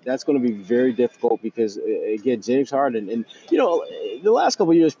hump, that's going to be very difficult because, again, James Harden, and, the last couple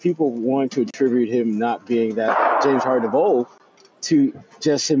of years, people want to attribute him not being that James Harden of old to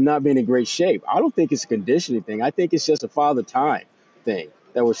just him not being in great shape. I don't think it's a conditioning thing. I think it's just a father time thing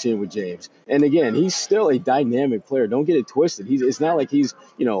that we're seeing with James. And, again, he's still a dynamic player. Don't get it twisted. It's not like he's,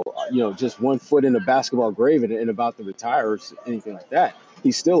 just 1 foot in a basketball grave and about to retire or anything like that.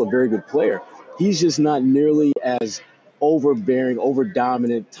 He's still a very good player. He's just not nearly as overbearing,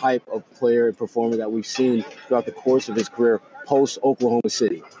 over-dominant type of player and performer that we've seen throughout the course of his career post-Oklahoma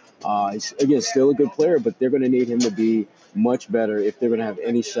City. He's, again, still a good player, but they're going to need him to be much better if they're going to have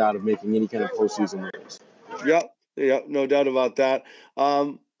any shot of making any kind of postseason moves. Yeah, no doubt about that.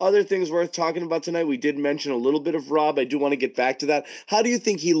 Other things worth talking about tonight, we did mention a little bit of Rob. I do want to get back to that. How do you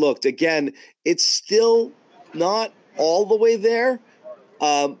think he looked? Again, it's still not all the way there,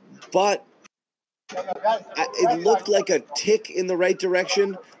 but it looked like a tick in the right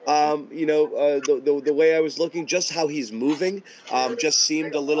direction. The way I was looking, just how he's moving, just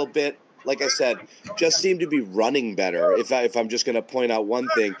seemed a little bit like I said, just seemed to be running better. If I'm just going to point out one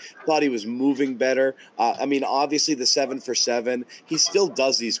thing, thought he was moving better. I mean, obviously the 7 for 7, he still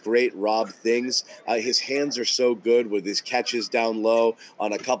does these great Rob things. His hands are so good with his catches down low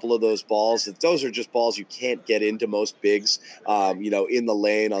on a couple of those balls. Those are just balls you can't get into most bigs, in the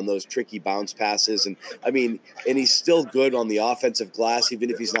lane on those tricky bounce passes. And I mean, and he's still good on the offensive glass, even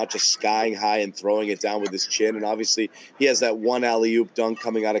if he's not just skying high and throwing it down with his chin. And obviously he has that one alley-oop dunk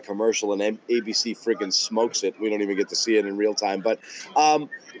coming out of commercial, and ABC friggin' smokes it. We don't even get to see it in real time. But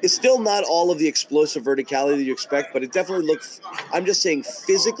it's still not all of the explosive verticality that you expect, but it definitely looked, I'm just saying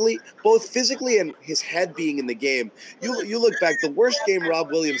physically, both physically and his head being in the game. You look back, the worst game Rob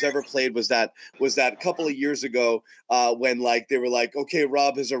Williams ever played was that couple of years ago when like they were like, okay,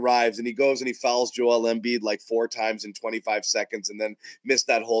 Rob has arrived, and he goes and he fouls Joel Embiid like 4 times in 25 seconds and then missed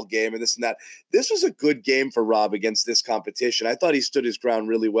that whole game and this and that. This was a good game for Rob against this competition. I thought he stood his ground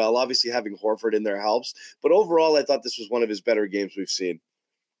really well. Obviously having Horford in there helps, but overall I thought this was one of his better games we've seen.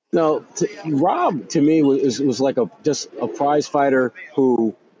 No, Rob to me was like just a prize fighter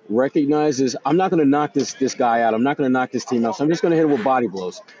who recognizes I'm not going to knock this guy out. I'm not going to knock this team out. So I'm just going to hit him with body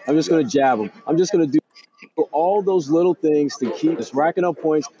blows. I'm just going to jab him. I'm just going to do all those little things to keep just racking up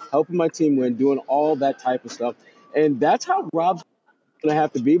points, helping my team win, doing all that type of stuff. And that's how Rob's going to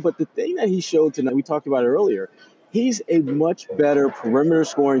have to be. But the thing that he showed tonight, we talked about it earlier, he's a much better perimeter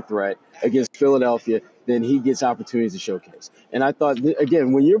scoring threat against Philadelphia than he gets opportunities to showcase. And I thought,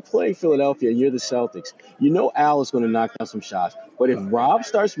 again, when you're playing Philadelphia and you're the Celtics, you know Al is going to knock down some shots. But if Rob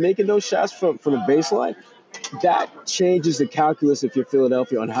starts making those shots from the baseline, that changes the calculus if you're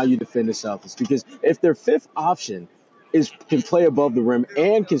Philadelphia on how you defend the Celtics. Because if their fifth option can play above the rim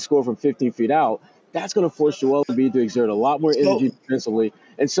and can score from 15 feet out, that's going to force Joel Embiid to exert a lot more energy defensively.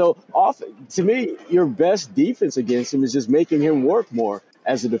 And so, to me, your best defense against him is just making him work more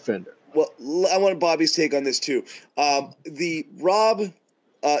as a defender. Well, I want Bobby's take on this too. The Rob,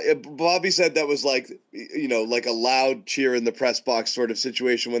 Bobby said that was like a loud cheer in the press box sort of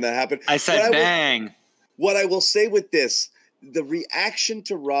situation when that happened. I said bang. What I will say with this, the reaction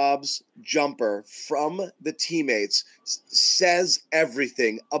to Rob's jumper from the teammates says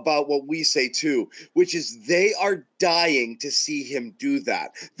everything about what we say too, which is they are dying to see him do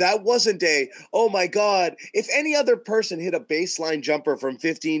that. That wasn't oh my God, if any other person hit a baseline jumper from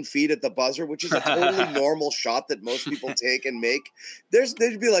 15 feet at the buzzer, which is a totally normal shot that most people take and make,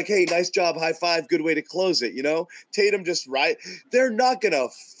 they'd be like, hey, nice job, high five, good way to close it, Tatum just right. They're not going to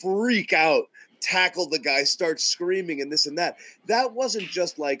freak out, tackle the guy, start screaming and this and that. That wasn't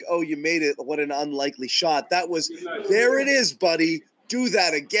just like, oh, you made it, what an unlikely shot. That was, there it is, buddy. Do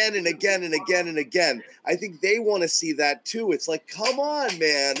that again and again and again and again. I think they want to see that too. It's like, come on,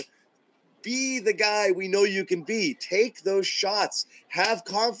 man. Be the guy we know you can be. Take those shots. Have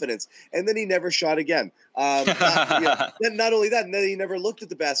confidence. And then he never shot again. Not only that, and then he never looked at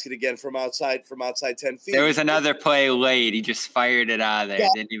the basket again from outside 10 feet. There was another play late. He just fired it out of there.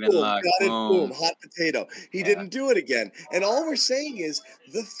 Didn't even look. Boom, hot potato. He didn't do it again. And all we're saying is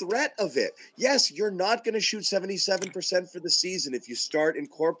the threat of it. Yes, you're not going to shoot 77% for the season if you start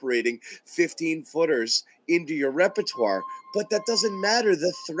incorporating 15-footers into your repertoire, but that doesn't matter.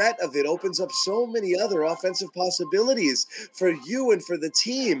 The threat of it opens up so many other offensive possibilities for you and for the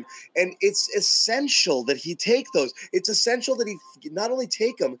team, and it's essential that he take those. It's essential that he not only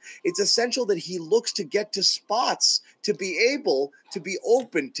take them, it's essential that he looks to get to spots to be able to be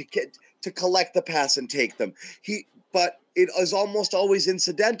open to collect the pass and take them. But it is almost always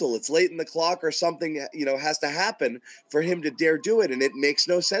incidental. It's late in the clock or something, has to happen for him to dare do it, and it makes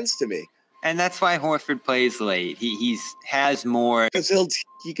no sense to me. And that's why Horford plays late. He has more. Because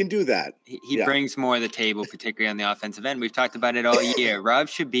he can do that. He brings more to the table, particularly on the offensive end. We've talked about it all year. Rob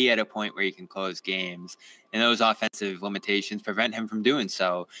should be at a point where he can close games, and those offensive limitations prevent him from doing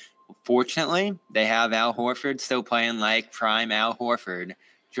so. Fortunately, they have Al Horford still playing like prime Al Horford,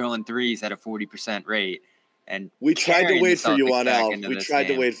 drilling threes at a 40% rate. And we tried to wait for you on Al. We tried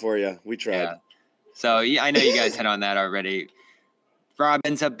to wait for you. We tried. Yeah. So I know you guys hit on that already. Rob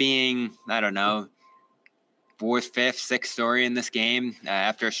ends up being, I don't know, 4th, 5th, 6th story in this game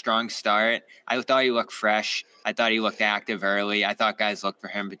after a strong start. I thought he looked fresh. I thought he looked active early. I thought guys looked for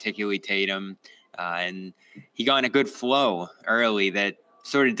him, particularly Tatum. And he got in a good flow early that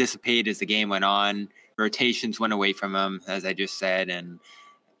sort of dissipated as the game went on. Rotations went away from him, as I just said. And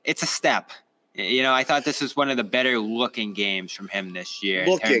it's a step. I thought this was one of the better looking games from him this year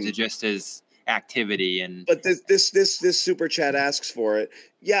in terms of just his activity. And but this super chat asks for it.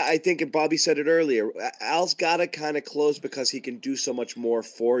 Yeah, I think, and Bobby said it earlier, Al's got to kind of close because he can do so much more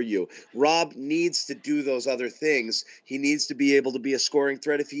for you. Rob needs to do those other things. He needs to be able to be a scoring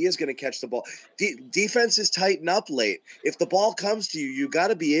threat if he is going to catch the ball. Defenses tighten up late. If the ball comes to you, you got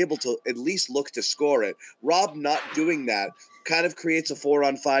to be able to at least look to score it. Rob not doing that kind of creates a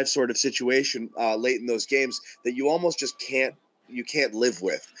 4-on-5 sort of situation late in those games that you almost just can't live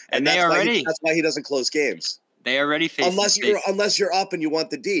with. And that's why he doesn't close games. They already face unless you're up and you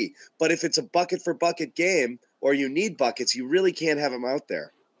want the D. But if it's a bucket for bucket game or you need buckets, you really can't have him out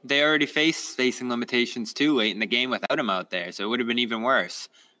there. They already face spacing limitations too late in the game without him out there, so it would have been even worse.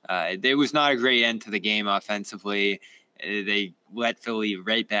 It was not a great end to the game offensively. They let Philly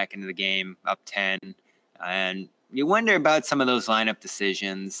right back into the game, up 10, and you wonder about some of those lineup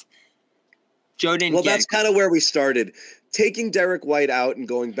decisions. Joe didn't. Well, that's kind of where we started. Taking Derek White out and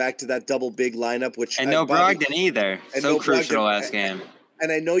going back to that double big lineup, and no Brogdon either. So crucial last game.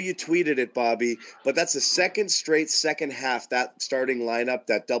 And I know you tweeted it, Bobby, but that's the second straight second half that starting lineup,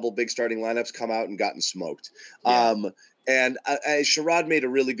 that double big starting lineups come out and gotten smoked. Yeah. And Sherrod made a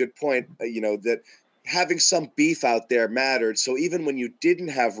really good point, that having some beef out there mattered. So even when you didn't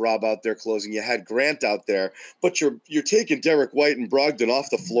have Rob out there closing, you had Grant out there, but you're taking Derek White and Brogdon off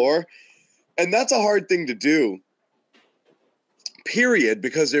the floor, and that's a hard thing to do. Period,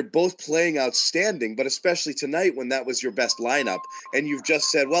 because they're both playing outstanding, but especially tonight when that was your best lineup, and you've just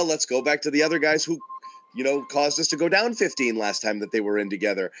said, well, let's go back to the other guys who, caused us to go down 15 last time that they were in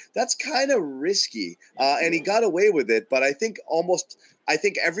together. That's kind of risky, and he got away with it, but I think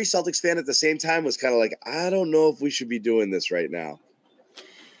every Celtics fan at the same time was kind of like, I don't know if we should be doing this right now.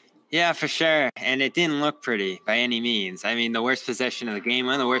 Yeah, for sure. And it didn't look pretty by any means. I mean, the worst possession of the game,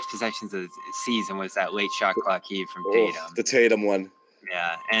 one of the worst possessions of the season was that late shot clock heave from Tatum. The Tatum one.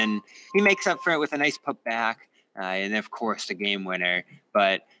 Yeah, and he makes up for it with a nice putback, and of course the game winner.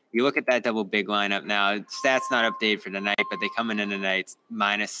 But you look at that double big lineup now, stats not updated for tonight, but they come in tonight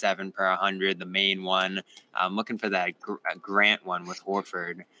 -7 per 100, the main one. I'm looking for that Grant one with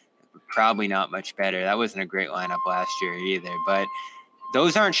Horford. Probably not much better. That wasn't a great lineup last year either, but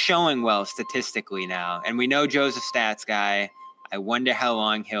those aren't showing well statistically now. And we know Joe's a stats guy. I wonder how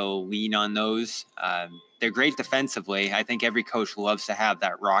long he'll lean on those. They're great defensively. I think every coach loves to have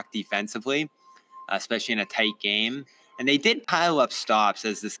that rock defensively, especially in a tight game. And they did pile up stops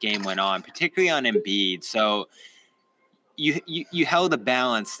as this game went on, particularly on Embiid. So you held a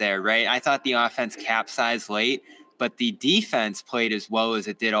balance there, right? I thought the offense capsized late, but the defense played as well as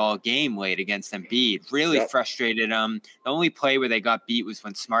it did all game late against Embiid. Really frustrated them. The only play where they got beat was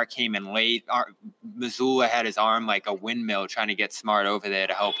when Smart came in late. Mazzulla had his arm like a windmill trying to get Smart over there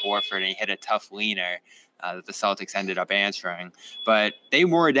to help Horford, and he hit a tough leaner that the Celtics ended up answering. But they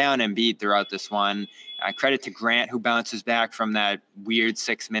wore down Embiid throughout this one. Credit to Grant, who bounces back from that weird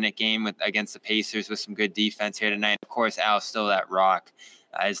 6-minute game against the Pacers with some good defense here tonight. Of course, Al's still that rock.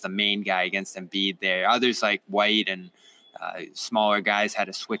 As the main guy against Embiid there. Others like White and smaller guys had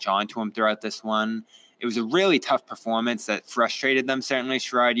to switch on to him throughout this one. It was a really tough performance that frustrated them, certainly.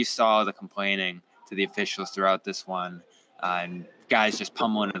 Sherrod, you saw the complaining to the officials throughout this one. And guys just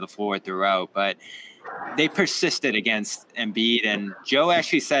pummeling to the floor throughout. But they persisted against Embiid. And Joe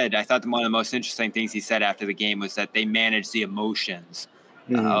actually said, I thought one of the most interesting things he said after the game was that they managed the emotions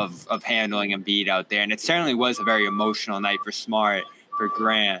of handling Embiid out there. And it certainly was a very emotional night for Smart, for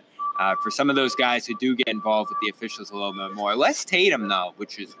Grant, for some of those guys who do get involved with the officials a little bit more. Less Tatum, though,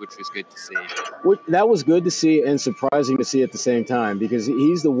 which was good to see. That was good to see and surprising to see at the same time, because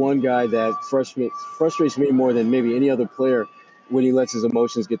he's the one guy that frustrates me more than maybe any other player when he lets his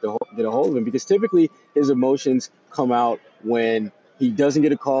emotions get a hold of him, because typically his emotions come out when he doesn't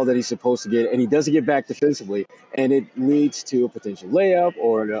get a call that he's supposed to get, and he doesn't get back defensively, and it leads to a potential layup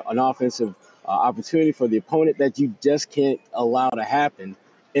or an offensive opportunity for the opponent that you just can't allow to happen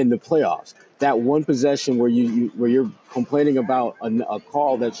in the playoffs. That one possession where you're complaining about a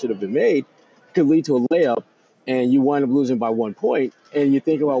call that should have been made could lead to a layup, and you wind up losing by 1 point. And you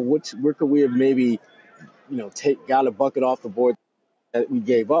think about where could we have maybe, got a bucket off the board that we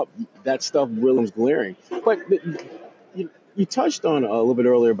gave up. That stuff really was glaring. But you touched on a little bit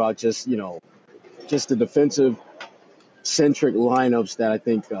earlier about just the defensive centric lineups that I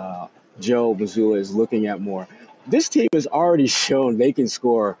think Joe Mazzulla is looking at more. This team has already shown they can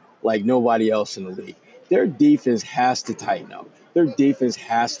score like nobody else in the league. Their defense has to tighten up. Their defense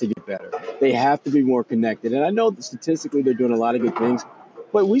has to get better. They have to be more connected. And I know that statistically they're doing a lot of good things,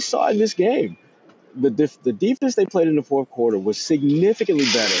 but we saw in this game, the defense they played in the fourth quarter was significantly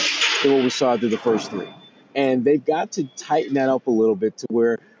better than what we saw through the first three. And they've got to tighten that up a little bit to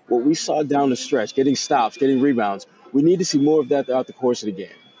where what we saw down the stretch, getting stops, getting rebounds, we need to see more of that throughout the course of the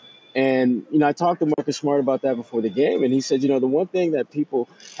game. And, I talked to Marcus Smart about that before the game, and he said, the one thing that people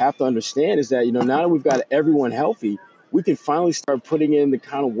have to understand is that, now that we've got everyone healthy, we can finally start putting in the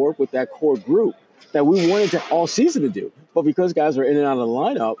kind of work with that core group that we wanted to all season to do. But because guys are in and out of the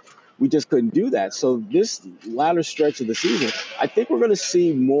lineup, we just couldn't do that. So this latter stretch of the season, I think we're going to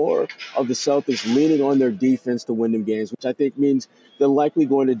see more of the Celtics leaning on their defense to win them games, which I think means they're likely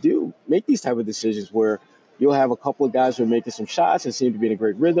going to make these type of decisions where you'll have a couple of guys who are making some shots and seem to be in a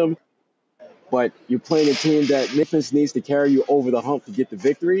great rhythm, but you're playing a team that Memphis needs to carry you over the hump to get the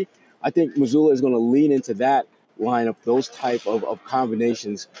victory. I think Missoula is going to lean into that lineup, those type of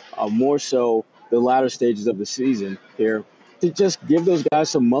combinations, more so the latter stages of the season here, to just give those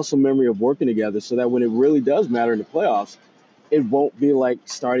guys some muscle memory of working together so that when it really does matter in the playoffs, it won't be like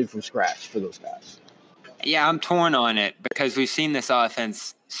starting from scratch for those guys. Yeah, I'm torn on it because we've seen this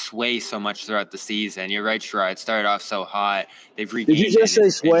offense sway so much throughout the season. You're right, Sherrod. It started off so hot. They've regained. Did you just say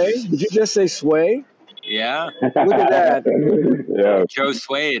sway? Did you just say sway? Yeah. Look at that. Yeah. Joe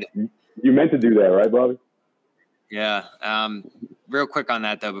swayed. You meant to do that, right, Bobby? Yeah. Real quick on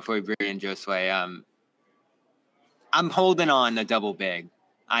that, though, before we bring in Joe Sway. I'm holding on to double big.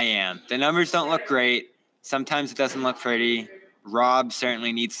 I am. The numbers don't look great. Sometimes it doesn't look pretty. Rob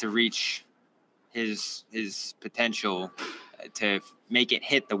certainly needs to reach his potential to make it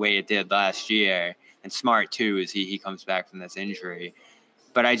hit the way it did last year, and Smart too as he comes back from this injury.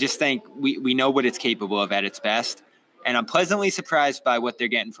 But I just think we know what it's capable of at its best, and I'm pleasantly surprised by what they're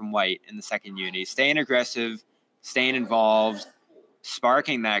getting from White in the second unit. Staying aggressive, staying involved,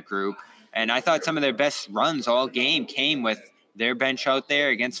 sparking that group, and I thought some of their best runs all game came with their bench out there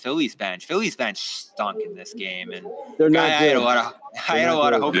against Philly's bench. Philly's bench stunk in this game, and they're not good. I had a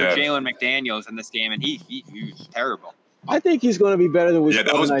lot of hope for Jalen McDaniels in this game, and he was terrible. I think he's going to be better than we saw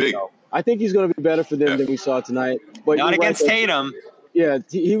that was tonight. Big. Though. I think he's going to be better for them than we saw tonight. But not against Tatum. Yeah,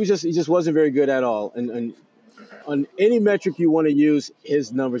 he just wasn't very good at all. And on any metric you want to use,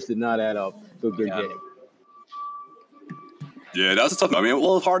 his numbers did not add up to a good game. Yeah, that was a tough. I mean,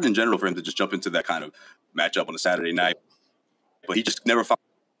 well, it's hard in general for him to just jump into that kind of matchup on a Saturday night. But he just never found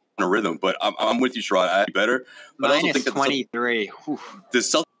a rhythm. But I'm with you, Sherrod. I'd be better. But I also think that 23. The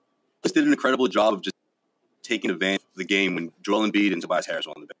Celtics did an incredible job of just taking advantage of the game when Joel Embiid and Tobias Harris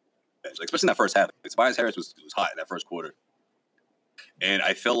were on the bench, especially in that first half. Tobias Harris was hot in that first quarter. And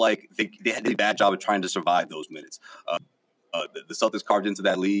I felt like they had a bad job of trying to survive those minutes. The Celtics carved into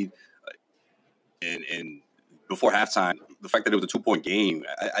that lead. And before halftime, the fact that it was a 2-point game,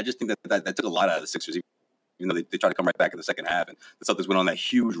 I just think that took a lot out of the Sixers. Even though they tried to come right back in the second half, and the Celtics went on that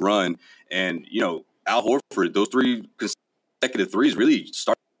huge run. And, Al Horford, those 3 consecutive threes really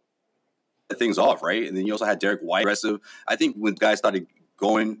started things off, right? And then you also had Derek White aggressive. I think when guys started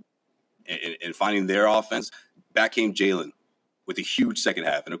going and finding their offense, back came Jalen with a huge second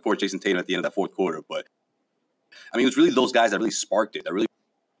half. And, of course, Jason Tatum at the end of that fourth quarter. But, I mean, it was really those guys that really sparked it, that really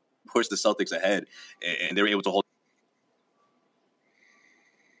pushed the Celtics ahead, and they were able to hold.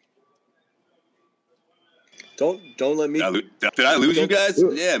 Don't let me. Did I lose you guys?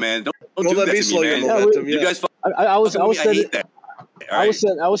 Yeah, man. Don't do let that me to slow me, your man. momentum. You guys. I hate that. I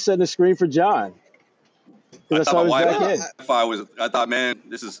was setting a screen for John. I thought my Wi-Fi was. I thought, man,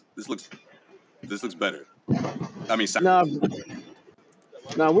 this looks better. I mean,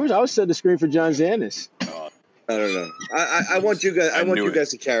 I was setting the screen for John Zannis. I don't know. I want you guys. I want you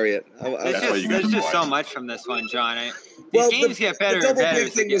guys to carry it. There's just so much from this one, John. These games get better and better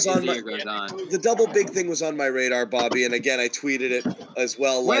as the year goes on. The double big thing was on my radar, Bobby, and again I tweeted it as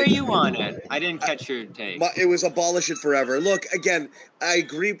well. Where are you on it? I didn't catch your take. It was abolish it forever. Look, again, I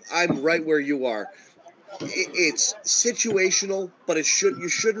agree. I'm right where you are. It's situational, but you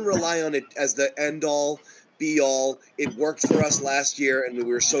shouldn't rely on it as the end all. Be all. It worked for us last year, and we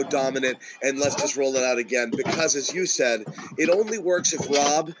were so dominant. And let's just roll it out again, because, as you said, it only works if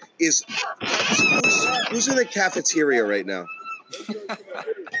Rob is. Who's in the cafeteria right now?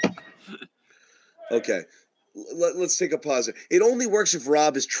 Okay. Let's take a pause. It only works if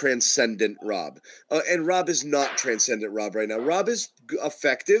Rob is transcendent Rob. And Rob is not transcendent Rob right now. Rob is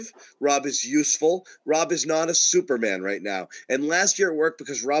effective. Rob is useful. Rob is not a Superman right now. And last year it worked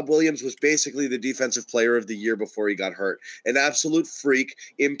because Rob Williams was basically the defensive player of the year before he got hurt. An absolute freak,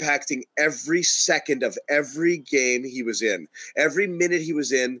 impacting every second of every game he was in. Every minute he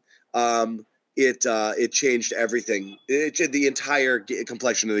was in, it changed everything. The entire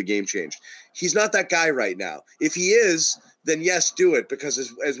complexion of the game changed. He's not that guy right now. If he is, then yes, do it, because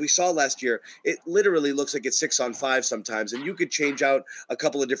as we saw last year, it literally looks like it's 6-on-5 sometimes, and you could change out a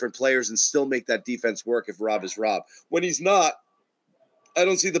couple of different players and still make that defense work if Rob is Rob. When he's not, I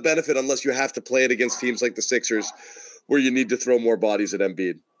don't see the benefit unless you have to play it against teams like the Sixers, where you need to throw more bodies at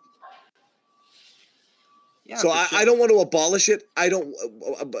Embiid. Yeah, so I don't want to abolish it.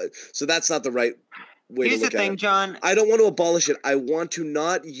 So that's not the right way to look at it. Here's the thing, John. I don't want to abolish it. I want to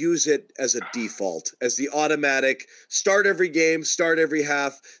not use it as a default, as the automatic start every game, start every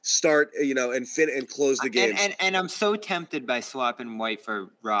half, start, and close the games. And I'm so tempted by swapping White for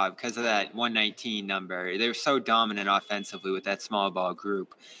Rob because of that 119 number. They're so dominant offensively with that small ball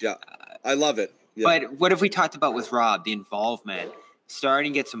group. Yeah, I love it. Yeah. But what have we talked about with Rob? The involvement.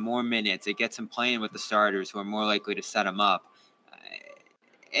 Starting gets him more minutes. It gets him playing with the starters who are more likely to set him up.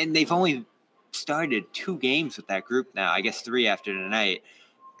 And they've only started 2 games with that group now. I guess 3 after tonight.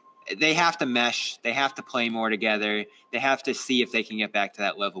 They have to mesh. They have to play more together. They have to see if they can get back to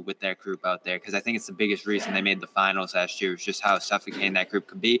that level with that group out there, because I think it's the biggest reason they made the finals last year was just how suffocating that group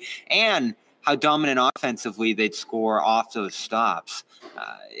could be and how dominant offensively they'd score off those stops.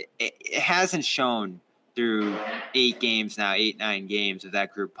 It hasn't shown through 8, 9 games of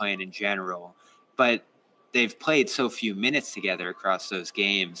that group playing in general. But they've played so few minutes together across those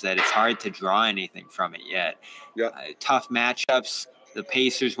games that it's hard to draw anything from it yet. Yeah. Tough matchups. The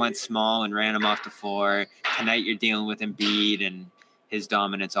Pacers went small and ran them off the floor. Tonight you're dealing with Embiid and his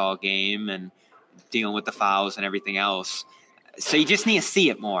dominance all game and dealing with the fouls and everything else. So you just need to see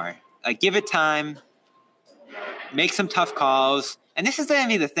it more. Give it time. Make some tough calls. And this is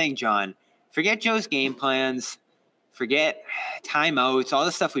the thing, John. Forget Joe's game plans. Forget timeouts, all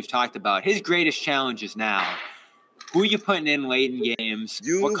the stuff we've talked about. His greatest challenge is now. Who are you putting in late in games?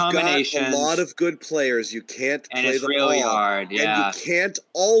 What combinations? You've got a lot of good players. You can't play them all. And it's really hard, yeah. And you can't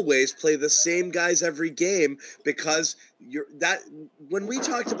always play the same guys every game because when we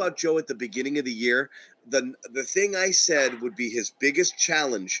talked about Joe at the beginning of the year, the thing I said would be his biggest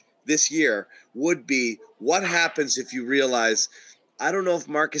challenge this year would be what happens if you realize – I don't know if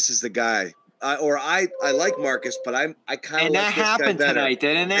Marcus is the guy, I like Marcus, but I kind of like this guy better. And that happened tonight,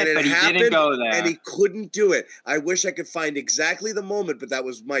 didn't it? But he didn't go there, and he couldn't do it. I wish I could find exactly the moment, but that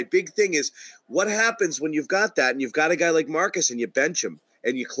was my big thing: is what happens when you've got that, and you've got a guy like Marcus, and you bench him,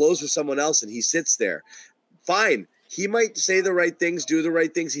 and you close with someone else, and he sits there. Fine. He might say the right things, do the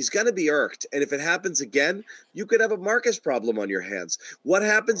right things. He's going to be irked. And if it happens again, you could have a Marcus problem on your hands. What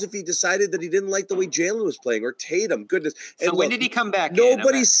happens if he decided that he didn't like the way Jalen was playing or Tatum? Goodness. So when did he come back?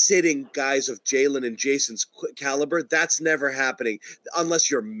 Nobody's sitting guys of Jalen and Jason's caliber. That's never happening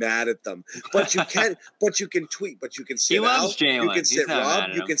unless you're mad at them. But you can tweet, but you can sit he loves Jalen. You can sit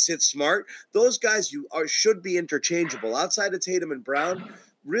Rob, you can sit Smart. Those guys should be interchangeable. Outside of Tatum and Brown,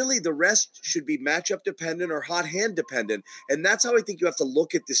 really, the rest should be matchup dependent or hot hand dependent. And that's how I think you have to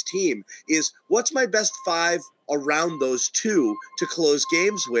look at this team is what's my best 5 around those 2 to close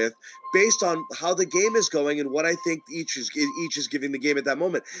games with based on how the game is going and what I think each is giving the game at that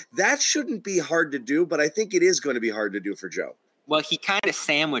moment. That shouldn't be hard to do, but I think it is going to be hard to do for Joe. Well, he kind of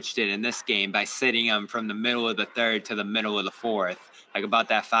sandwiched it in this game by sitting him from the middle of the third to the middle of the fourth, like about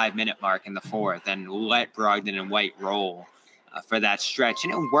that 5-minute mark in the fourth, and let Brogdon and White roll for that stretch.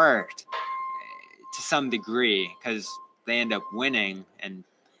 And it worked to some degree because they end up winning and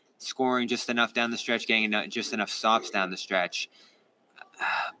scoring just enough down the stretch, getting just enough stops down the stretch.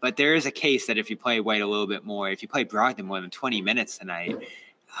 But there is a case that if you play White a little bit more, if you play Brogdon more than 20 minutes tonight,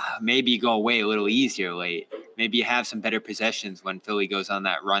 maybe you go away a little easier late. Maybe you have some better possessions when Philly goes on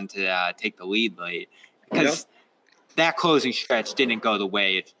that run to take the lead late. Because that closing stretch didn't go the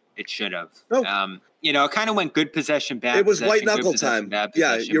way it should have. No. It kind of went good possession, bad possession. It was white knuckle time.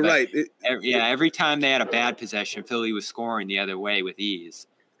 Yeah, you're right. Every time they had a bad possession, Philly was scoring the other way with ease.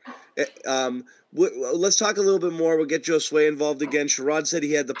 Let's talk a little bit more. We'll get Joe Sway involved again. Sherrod said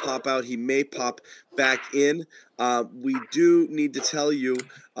he had to pop out. He may pop back in. We do need to tell you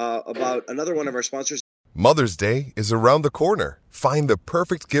about another one of our sponsors. Mother's Day is around the corner. Find the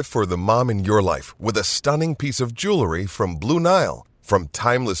perfect gift for the mom in your life with a stunning piece of jewelry from Blue Nile. From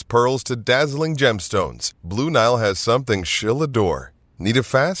timeless pearls to dazzling gemstones, Blue Nile has something she'll adore. Need it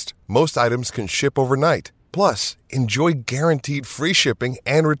fast? Most items can ship overnight. Plus, enjoy guaranteed free shipping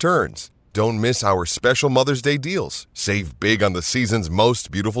and returns. Don't miss our special Mother's Day deals. Save big on the season's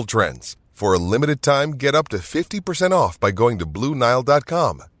most beautiful trends. For a limited time, get up to 50% off by going to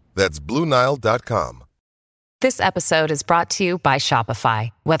BlueNile.com. That's BlueNile.com. This episode is brought to you by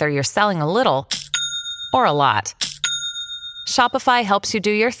Shopify. Whether you're selling a little or a lot, Shopify helps you do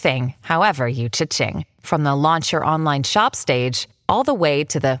your thing, however you cha-ching. From the launch your online shop stage, all the way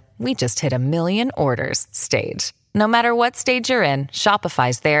to the we just hit 1 million orders stage. No matter what stage you're in,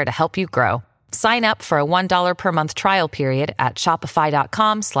 Shopify's there to help you grow. Sign up for a $1 per month trial period at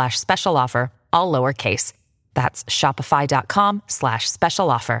shopify.com/special offer, all lowercase. That's shopify.com/special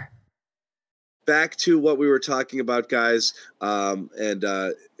offer. Back to what we were talking about, guys, and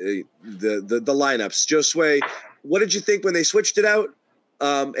the lineups. Josue, what did you think when they switched it out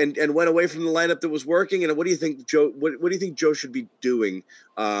and went away from the lineup that was working? And what do you think, Joe? What do you think Joe should be doing?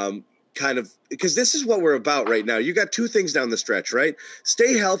 Kind of, because this is what we're about right now. You got two things down the stretch, right?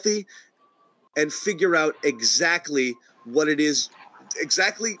 Stay healthy and figure out exactly what it is.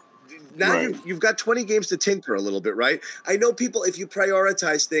 Exactly. Now Right. you've got 20 games to tinker a little bit, right? I know people, if you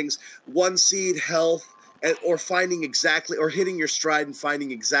prioritize things, 1 seed, health, or finding exactly, or hitting your stride and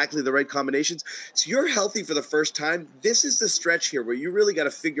finding exactly the right combinations. So you're healthy for the first time. This is the stretch here where you really got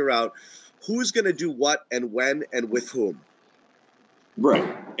to figure out who's going to do what and when and with whom. Right.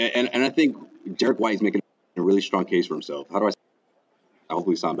 And I think Derek White is making a really strong case for himself. How do I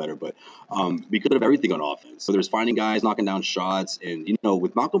hopefully sound better, but because of everything on offense. So there's finding guys, knocking down shots, and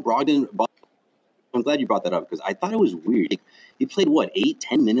with Malcolm Brogdon, I'm glad you brought that up because I thought it was weird. He played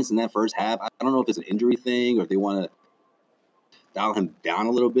 8-10 minutes in that first half. I don't know if it's an injury thing or if they want to dial him down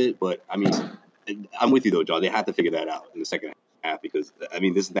a little bit, but I mean, I'm with you though, John. They have to figure that out in the second half because I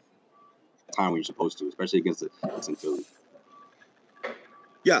mean, this is that time when you're supposed to, especially against the Philly.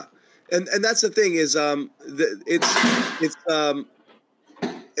 Yeah, and that's the thing is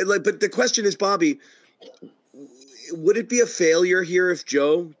but the question is, Bobby, would it be a failure here if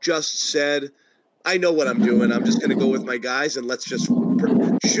Joe just said, I know what I'm doing, I'm just going to go with my guys and let's just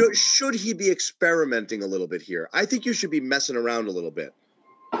should he be experimenting a little bit here? I think you should be messing around a little bit.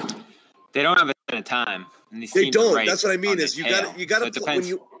 They don't have a ton of time. And they don't. That's what I mean is you got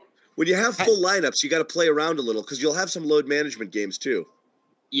to when you have full lineups, you got to play around a little because you'll have some load management games too.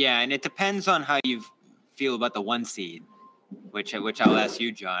 Yeah, and it depends on how you feel about the 1 seed. Which I'll ask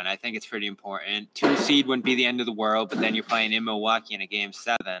you, John. I think it's pretty important. 2 seed wouldn't be the end of the world, but then you're playing in Milwaukee in a game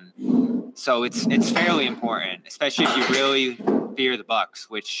 7, so it's fairly important, especially if you really fear the Bucks,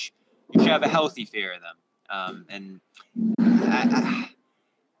 which you should have a healthy fear of them. And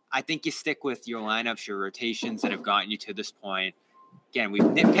I think you stick with your lineups, your rotations that have gotten you to this point. Again, we've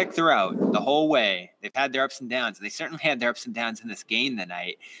nitpicked throughout the whole way. They've had their ups and downs, and they certainly had their ups and downs in this game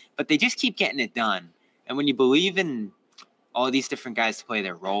tonight. But they just keep getting it done. And when you believe in all these different guys to play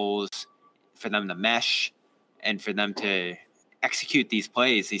their roles, for them to mesh, and for them to execute these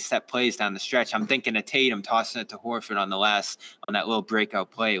plays, these set plays down the stretch. I'm thinking of Tatum tossing it to Horford on that little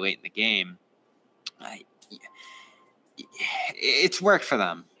breakout play late in the game. It's worked for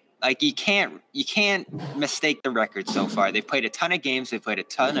them. Like you can't mistake the record so far. They've played a ton of games. They've played a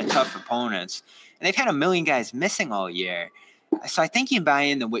ton of tough opponents, and they've had a million guys missing all year. So I think you buy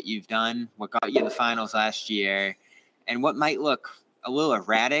into what you've done, what got you in the finals last year, and what might look a little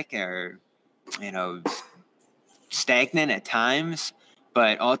erratic or, stagnant at times,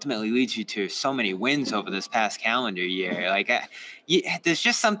 but ultimately leads you to so many wins over this past calendar year. There's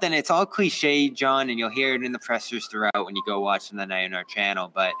just something, it's all cliche, John, and you'll hear it in the pressers throughout when you go watch them tonight on our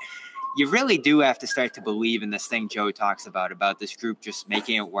channel, but you really do have to start to believe in this thing Joe talks about this group just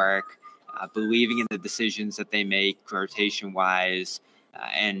making it work, believing in the decisions that they make rotation-wise,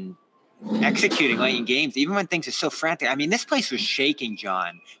 and executing late in games, even when things are so frantic. I mean, this place was shaking,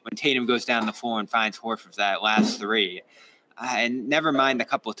 John, when Tatum goes down the floor and finds Horford for that last 3. And never mind the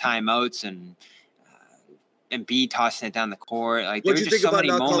couple of timeouts and Embiid tossing it down the court. Like, there were just so many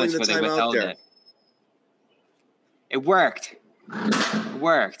moments where they withheld it. It worked. It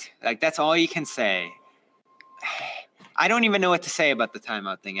worked. Like, that's all you can say. I don't even know what to say about the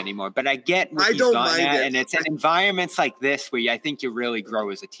timeout thing anymore, but I get what he's gotten at, and it's in environments like this where I think you really grow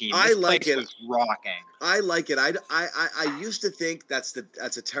as a team. I like it. Was rocking. I like it. I used to think that's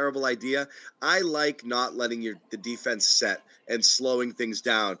a terrible idea. I like not letting the defense set and slowing things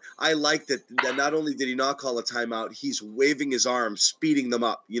down. I like that not only did he not call a timeout, he's waving his arms, speeding them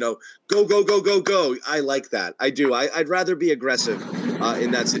up. Go, go, go, go, go. I like that. I do. I'd rather be aggressive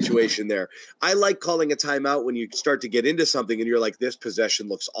in that situation there. I like calling a timeout when you start to get into something and you're like, this possession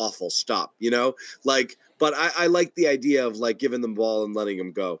looks awful. Stop, but I like the idea of giving them the ball and letting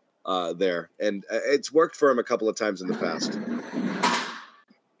them go there. And it's worked for him a couple of times in the past.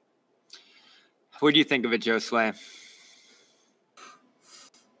 What do you think of it, Josue?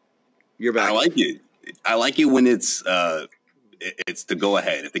 You're back. I like it. I like it when it's to go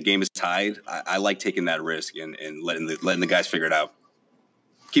ahead. If the game is tied, I like taking that risk and letting the guys figure it out.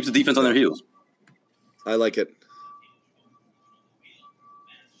 Keeps the defense on their heels. I like it.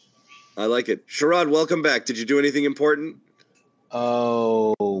 Sherrod, welcome back. Did you do anything important?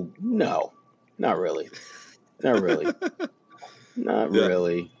 Oh, no. Not really. Not really. Not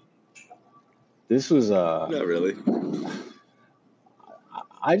really. This was not really.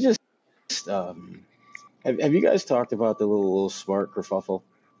 I just Have you guys talked about the little Smart kerfuffle?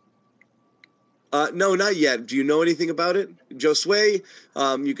 No, not yet. Do you know anything about it? Josue,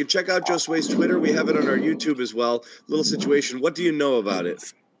 you can check out Josue's Twitter. We have it on our YouTube as well. Little situation. What do you know about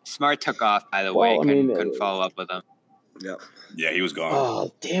it? Smart took off, by the Well, way. I mean, Couldn't follow up with him. Yeah. Yeah, he was gone.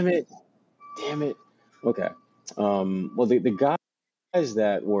 Oh, damn it. Okay. Well, the guys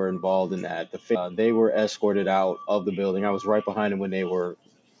that were involved in that, they were escorted out of the building. I was right behind them when they were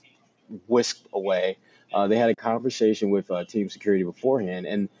whisked away. They had a conversation with team security beforehand,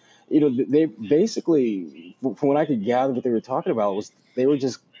 and they basically, from what I could gather, what they were talking about was they were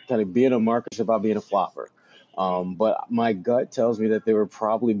just kind of being a Marcus about being a flopper. But my gut tells me that there were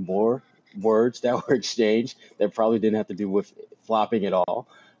probably more words that were exchanged that probably didn't have to do with flopping at all.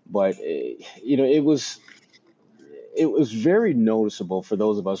 But it was very noticeable for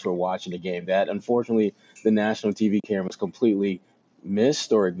those of us who are watching the game that unfortunately the national TV cameras completely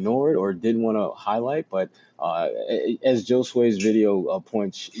missed or ignored or didn't want to highlight. But as Joe Sway's video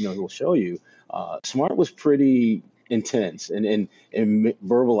points, he'll show you, Smart was pretty intense and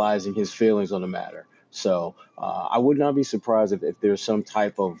verbalizing his feelings on the matter. So I would not be surprised if there's some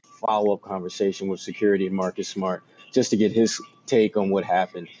type of follow-up conversation with security and Marcus Smart just to get his take on what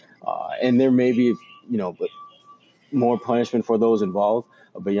happened. And there may be, more punishment for those involved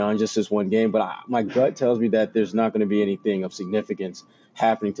beyond just this one game. But my gut tells me that there's not going to be anything of significance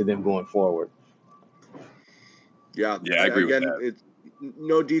happening to them going forward. Yeah, I agree with that. It's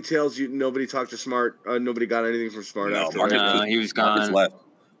no details. Nobody talked to Smart. Nobody got anything from Smart after. No, he was gone. Marcus left.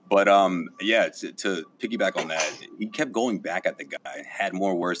 But to piggyback on that, he kept going back at the guy and had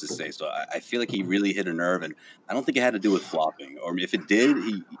more words to say. So I feel like he really hit a nerve, and I don't think it had to do with flopping. Or if it did,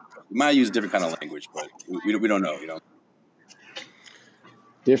 he might use a different kind of language, but we don't know.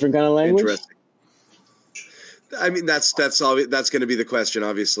 Different kind of language. Interesting. I mean, that's all. That's going to be the question,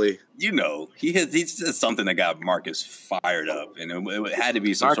 obviously. He said something that got Marcus fired up, and it had to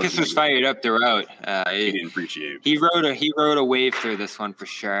be some. Marcus was fired up throughout. He didn't appreciate it. He rode a wave through this one for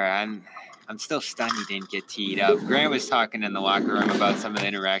sure. I'm still stunned he didn't get teed up. Grant was talking in the locker room about some of the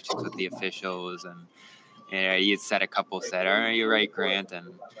interactions with the officials, and he had said a couple said, "All right, you're right, Grant,"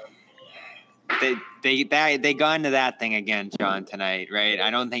 and they got into that thing again, John, tonight, right?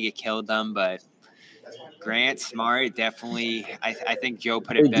 I don't think it killed them, but Grant Smart definitely. I think Joe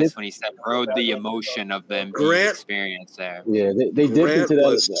put it best when he said, "Rode the emotion of the Embiid experience there." Yeah, they dipped into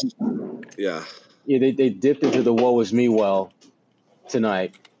that. Yeah, they dipped into the "woe is me" well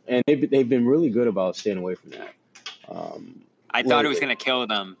tonight, and they've been really good about staying away from that. I thought it was going to kill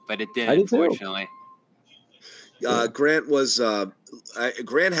them, but it didn't. Unfortunately.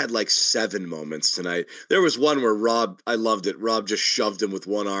 Grant had like 7 moments tonight. There was one where I loved it. Rob just shoved him with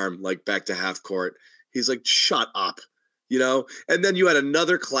one arm, like back to half court. He's like, shut up, And then you had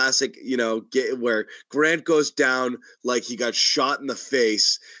another classic, where Grant goes down like he got shot in the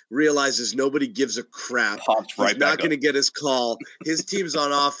face, realizes nobody gives a crap. He's not going to get his call. His team's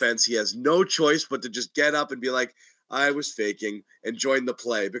on offense. He has no choice but to just get up and be like, I was faking, and join the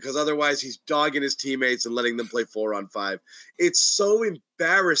play, because otherwise he's dogging his teammates and letting them play 4-on-5. It's so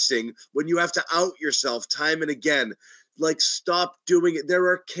embarrassing when you have to out yourself time and again. Like, stop doing it. There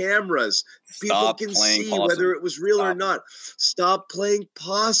are cameras. People can see whether it was real or not. Stop playing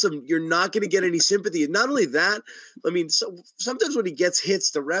possum. You're not going to get any sympathy. And not only that, I mean, sometimes when he gets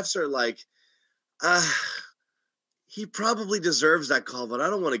hits, the refs are like, he probably deserves that call, but I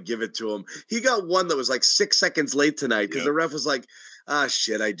don't want to give it to him. He got one that was like 6 seconds late tonight because the ref was like,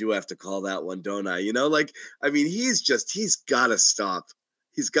 shit, I do have to call that one, don't I? He's got to stop.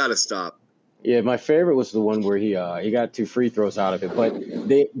 He's got to stop. Yeah, my favorite was the one where he got 2 free throws out of it, but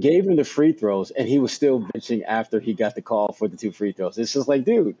they gave him the free throws, and he was still bitching after he got the call for the 2 free throws. It's just like,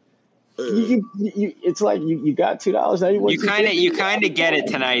 dude, it's like you got $2. Now you kind of get it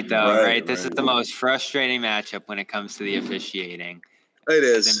tonight, though, right? This is the most frustrating matchup when it comes to the officiating. It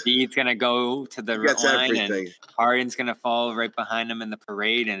is. Embiid's going to go to the line, and Harden's going to fall right behind him in the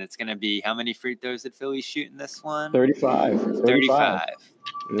parade, and it's going to be how many free throws did Philly shoot in this one? 35.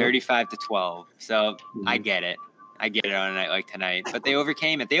 35 to 12. So I get it. I get it on a night like tonight. But they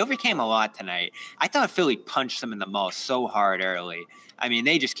overcame it. They overcame a lot tonight. I thought Philly punched them in the mouth so hard early. I mean,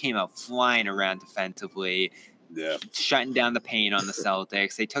 they just came out flying around defensively, shutting down the paint on the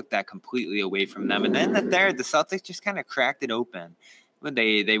Celtics. They took that completely away from them. And then the Celtics just kind of cracked it open.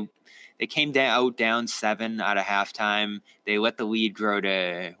 They came down 7 out of halftime. They let the lead grow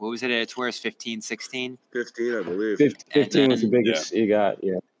to, what was it at its worst, 15, 16? 15, I believe. 15 was the biggest you got,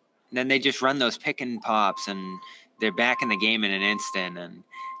 yeah. And then they just run those pick and pops, and they're back in the game in an instant. And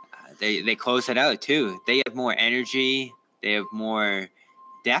they close it out, too. They have more energy. They have more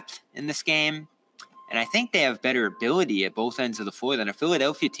depth in this game. And I think they have better ability at both ends of the floor than a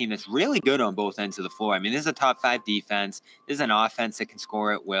Philadelphia team that's really good on both ends of the floor. I mean, this is a top 5 defense. This is an offense that can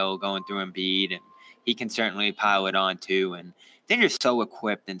score at will going through Embiid, and he can certainly pile it on too. And they're just so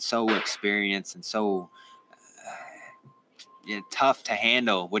equipped and so experienced and so tough to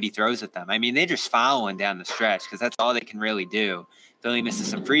handle what he throws at them. I mean, they're just fouling down the stretch because that's all they can really do. Philly misses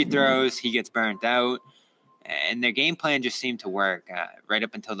some free throws. He gets burnt out. And their game plan just seemed to work right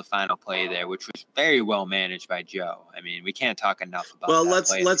up until the final play there, which was very well managed by Joe. I mean, we can't talk enough about. Well,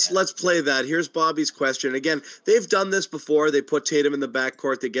 that let's play that. Here's Bobby's question. Again, they've done this before. They put Tatum in the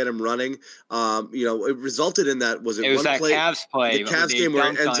backcourt. They get him running. It resulted in that. Was it was one that play? Cavs play? The Cavs game where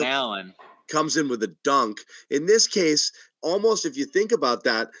it ends on up, Allen. Comes in with a dunk. In this case, almost if you think about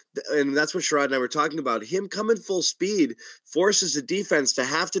that, and that's what Sherrod and I were talking about, him coming full speed forces the defense to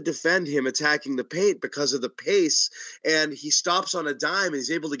have to defend him attacking the paint because of the pace, and he stops on a dime and he's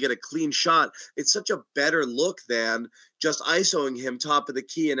able to get a clean shot. It's such a better look than just ISOing him top of the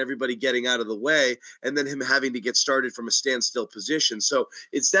key and everybody getting out of the way, and then him having to get started from a standstill position. So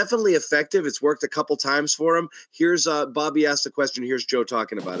it's definitely effective. It's worked a couple times for him. Here's Bobby asked the question. Here's Joe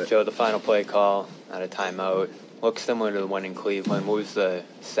talking about it. Joe, the final play call out of timeout looks similar to the one in Cleveland. What was the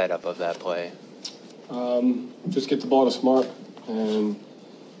setup of that play? Just get the ball to Smart and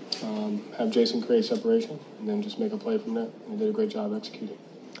have Jason create separation, and then just make a play from there. And they did a great job executing.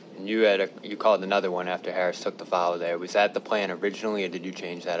 And you called another one after Harris took the foul there. Was that the plan originally, or did you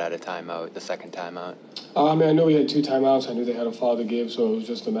change that out of timeout, the second timeout? I know we had 2 timeouts. I knew they had a foul to give, so it was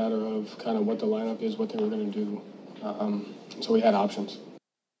just a matter of kind of what the lineup is, what they were going to do. So we had options.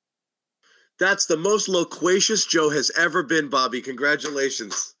 That's the most loquacious Joe has ever been, Bobby.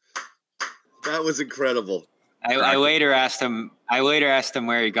 Congratulations. That was incredible. I later asked him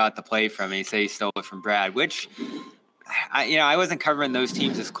where he got the play from. And he said he stole it from Brad, which I wasn't covering those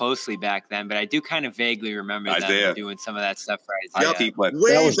teams as closely back then, but I do kind of vaguely remember them doing some of that stuff for Isaiah. Way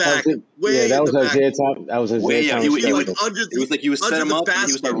back. That was Isaiah time. That was Isaiah time. It was like you would set him up and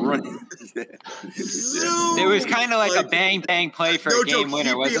he was like running. It was kind of like a bang play for a game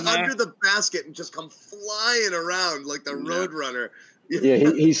winner, wasn't there? Under the basket and just come flying around like the road runner. Yeah,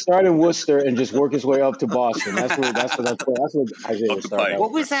 he started in Worcester and just worked his way up to Boston. That's what Isaiah started.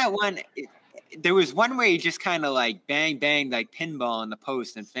 What was that one? There was one where he just kind of like bang, like pinball in the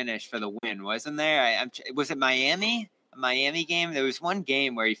post and finished for the win, wasn't there? Was it Miami? A Miami game? There was one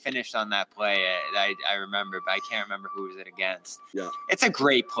game where he finished on that play. I remember, but I can't remember who was it against. Yeah, it's a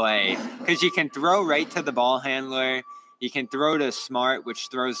great play because you can throw right to the ball handler. You can throw to Smart, which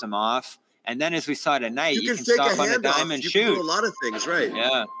throws them off. And then, as we saw tonight, you can stop on a dime and shoot. You can do a lot of things, right?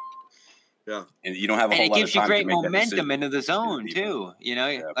 Yeah. Yeah. And you don't have a whole lot of time to make that decision. And it gives you great momentum into the zone, too.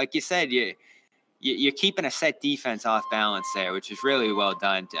 Like you said, you're keeping a set defense off balance there, which is really well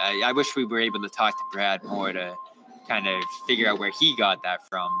done. I wish we were able to talk to Brad more to kind of figure out where he got that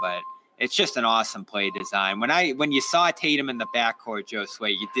from, but it's just an awesome play design. When you saw Tatum in the backcourt, Joe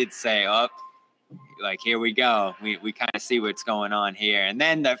Sway, you did say, like, here we go. We kind of see what's going on here. And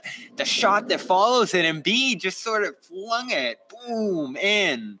then the shot that follows it, Embiid just sort of flung it, boom,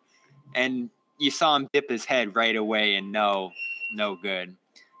 in. And you saw him dip his head right away and no good.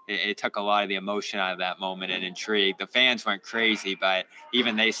 It took a lot of the emotion out of that moment and intrigue. The fans went crazy, but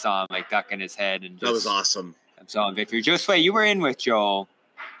even they saw him like ducking his head. And that was awesome. Absolving victory. Joe Sway, you were in with Joel.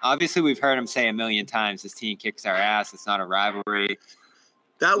 Obviously, we've heard him say a million times, this team kicks our ass. It's not a rivalry.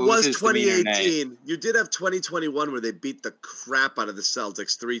 That was 2018. You did have 2021 where they beat the crap out of the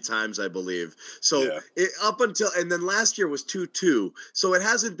Celtics 3 times, I believe. So and then last year was 2-2. So it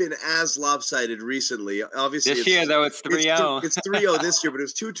hasn't been as lopsided recently. Obviously, this year though it's 3-0. It's 3-0 this year, but it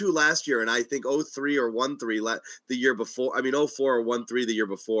was 2-2 last year, and I think 0-3 or 1-3 the year before. I mean 0-4 or 1-3 the year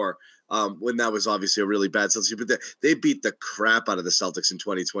before. When that was obviously a really bad Celtics, but they beat the crap out of the Celtics in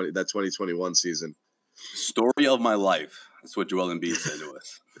 2020, that 2021 season. Story of my life. That's what Joel Embiid said to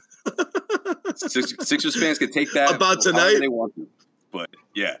us. Sixers fans can take that about tonight they want to, but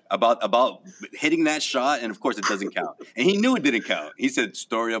yeah, about hitting that shot, and of course it doesn't count. And he knew it didn't count. He said,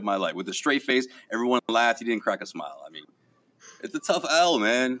 "Story of my life." With a straight face, everyone laughed. He didn't crack a smile. I mean, it's a tough L,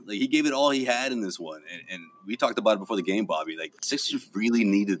 man. Like, he gave it all he had in this one, and we talked about it before the game, Bobby. Like, Sixers really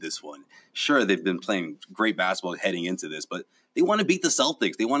needed this one. Sure, they've been playing great basketball heading into this, but they want to beat the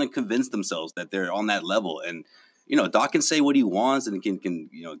Celtics. They want to convince themselves that they're on that level. And Doc can say what he wants and can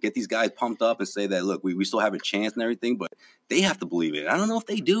get these guys pumped up and say that, look, we still have a chance and everything, but they have to believe it. I don't know if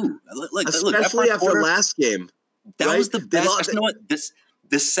they do. Especially after last game. That was the best. You know what? This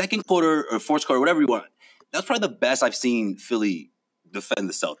second quarter or fourth quarter, whatever you want, that's probably the best I've seen Philly defend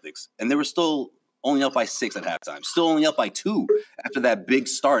the Celtics. And they were still only up by 6 at halftime. Still only up by 2 after that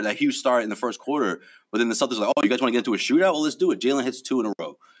huge start in the first quarter. But then the Celtics are like, oh, you guys want to get into a shootout? Well, let's do it. Jalen hits 2 in a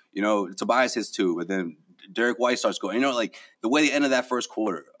row. Tobias hits 2, but then Derek White starts going. Like the way they ended that first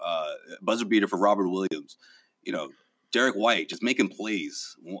quarter, buzzer beater for Robert Williams. Derek White just making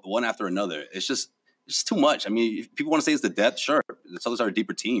plays one after another. It's just too much. I mean, if people want to say it's the depth, sure. The Celtics are a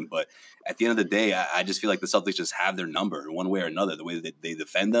deeper team, but at the end of the day, I just feel like the Celtics just have their number in one way or another. The way that they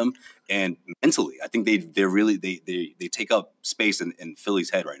defend them, and mentally, I think they take up space in Philly's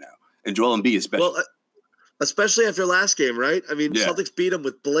head right now, and Joel Embiid especially. Well, especially after last game, right? I mean, Celtics beat them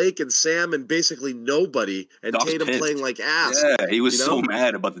with Blake and Sam and basically nobody, and Tatum playing like ass. Yeah, he was so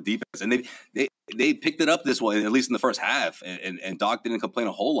mad about the defense, and they picked it up this way, at least in the first half, and Doc didn't complain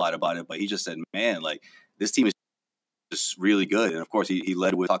a whole lot about it, but he just said, man, like, this team is just really good. And of course, he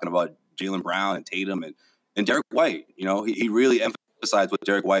led with talking about Jaylen Brown and Tatum and Derek White. He really emphasized what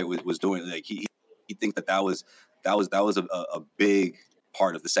Derek White was doing. Like he thinks that was a big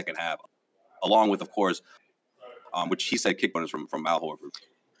part of the second half, along with, of course, which he said kick runners from Al Horford.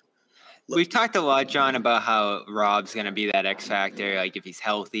 We've talked a lot, John, about how Rob's going to be that X factor. Like, if he's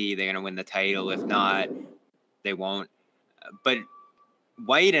healthy, they're going to win the title. If not, they won't. But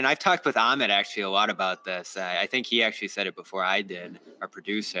White, and I've talked with Ahmed actually a lot about this. I think he actually said it before I did, our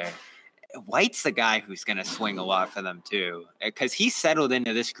producer. White's the guy who's going to swing a lot for them too, because he's settled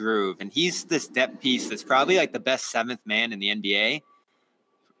into this groove, and he's this depth piece that's probably like the best seventh man in the NBA.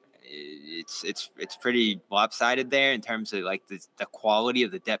 It's pretty lopsided there in terms of like the quality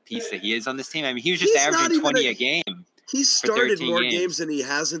of the depth piece that he is on this team. I mean, he was just averaging 20 a game. He's started more games than he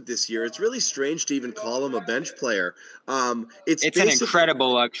hasn't this year. It's really strange to even call him a bench player. It's an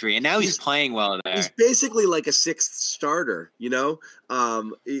incredible luxury, and now he's playing well there. He's basically like a sixth starter,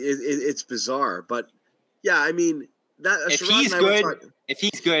 It's bizarre, but yeah, I mean that. If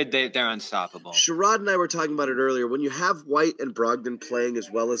he's good, they're unstoppable. Sherrod and I were talking about it earlier. When you have White and Brogdon playing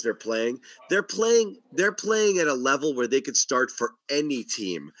as well as they're playing at a level where they could start for any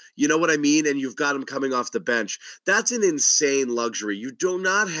team. You know what I mean? And you've got them coming off the bench. That's an insane luxury. You do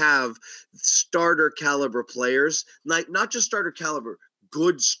not have starter caliber players, like not just starter caliber,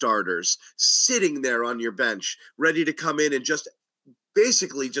 good starters sitting there on your bench, ready to come in and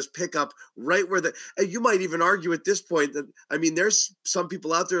basically just pick up right where and you might even argue at this point that, I mean, there's some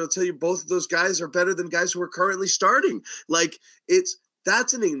people out there that'll tell you both of those guys are better than guys who are currently starting. Like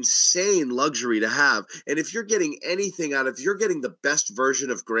that's an insane luxury to have. And if you're getting anything if you're getting the best version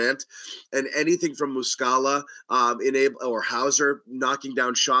of Grant and anything from Muscala, or Hauser knocking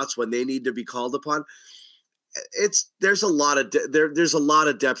down shots when they need to be called upon, there's a lot of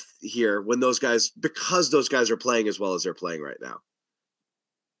depth here when because those guys are playing as well as they're playing right now.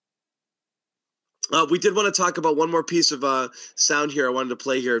 We did want to talk about one more piece of sound here I wanted to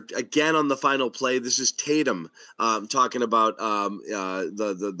play here. Again on the final play, this is Tatum talking about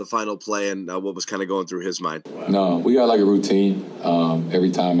the final play and what was kind of going through his mind. No, we got like a routine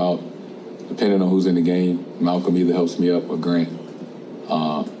every time out, depending on who's in the game. Malcolm either helps me up or Grant.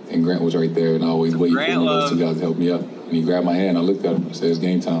 And Grant was right there, and I always wait for one of those two guys to help me up. And he grabbed my hand. I looked at him. I said, it's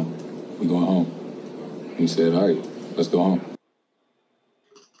game time. We going home. And he said, all right, let's go home.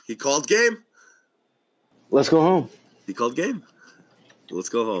 He called game. Let's go home. He called game. Let's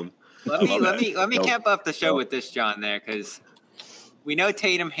go home. Let me cap up the show with this, John, there, because we know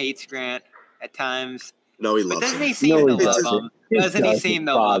Tatum hates Grant at times. No, he loves him. Doesn't he seem to love him? Doesn't he seem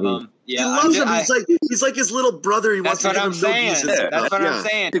to love him? Yeah, he loves him. He's like his little brother. He wants to give him saying. That's what I'm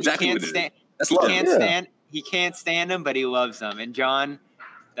saying. Exactly. He can't stand him, but he loves him. And John,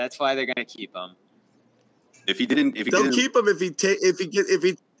 that's why they're gonna keep him. They'll keep him if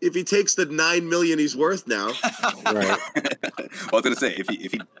he takes the $9 million he's worth now. Right. I was gonna say if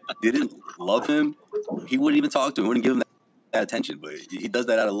he didn't love him, he wouldn't even talk to him. Wouldn't give him that attention. But he does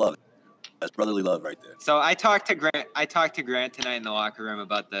that out of love. That's brotherly love right there. So I talked to Grant tonight in the locker room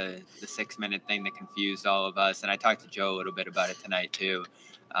about the 6-minute thing that confused all of us, and I talked to Joe a little bit about it tonight too.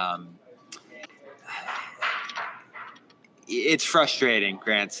 It's frustrating,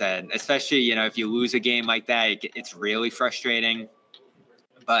 Grant said, especially if you lose a game like that. It's really frustrating.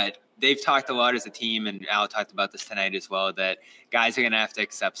 But they've talked a lot as a team, and Al talked about this tonight as well, that guys are going to have to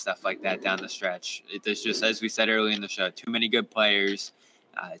accept stuff like that down the stretch. There's just, as we said earlier in the show, too many good players,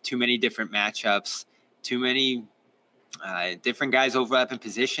 too many different matchups, too many different guys overlapping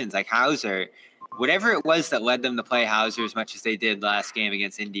positions like Hauser. Whatever it was that led them to play Hauser as much as they did last game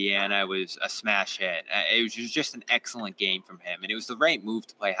against Indiana was a smash hit. It was just an excellent game from him, and it was the right move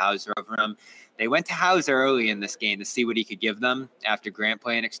to play Hauser over him. They went to Hauser early in this game to see what he could give them after Grant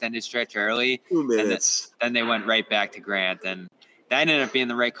played an extended stretch early. 2 minutes. Then they went right back to Grant, and that ended up being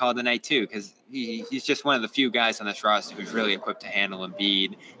the right call tonight too, because he's just one of the few guys on this roster who's really equipped to handle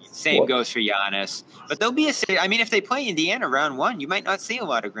Embiid. Same goes for Giannis. But there'll be if they play Indiana round 1, you might not see a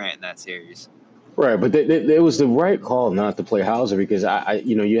lot of Grant in that series. Right, but it was the right call not to play Hauser because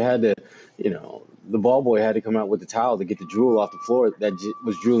you had to, the ball boy had to come out with the towel to get the drool off the floor that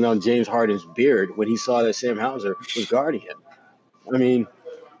was drooling on James Harden's beard when he saw that Sam Hauser was guarding him. I mean,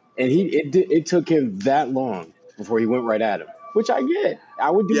 and it took him that long before he went right at him, which I get. I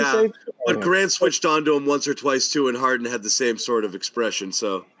would do the same thing. But Grant switched on to him once or twice too, and Harden had the same sort of expression.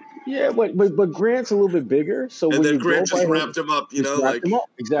 So yeah, but Grant's a little bit bigger, so and when then you Grant go just by wrapped him up, wrapped him up.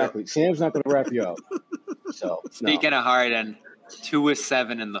 Exactly. Yeah. Sam's not going to wrap you up. So speaking of Harden, 2 of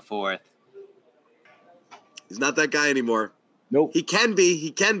 7 in the fourth. He's not that guy anymore. Nope. He can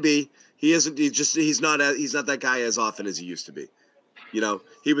be. He isn't. He's not that guy as often as he used to be.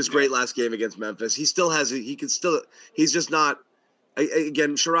 He was great last game against Memphis. He still has. He's just not.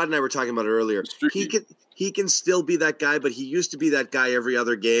 Again, Sherrod and I were talking about it earlier. He can still be that guy, but he used to be that guy every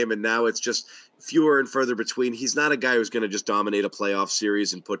other game, and now it's just fewer and further between. He's not a guy who's going to just dominate a playoff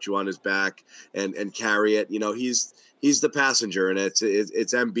series and put you on his back and carry it. He's the passenger, and it's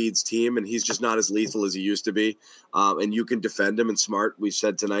Embiid's team, and he's just not as lethal as he used to be. And you can defend him, and Smart, we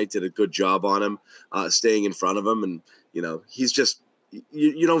said tonight, did a good job on him, staying in front of him, and he's just.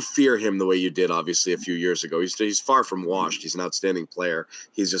 You don't fear him the way you did, obviously, a few years ago. He's far from washed. He's an outstanding player.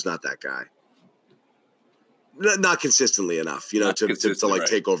 He's just not that guy. Not consistently enough, to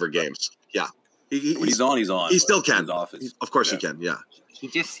take over games. Yeah, when he's on, he's on. He still can. Of course, he can. Yeah. He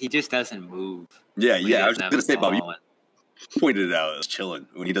just doesn't move. Yeah. I was going to say, Bob, you pointed it out. It was chilling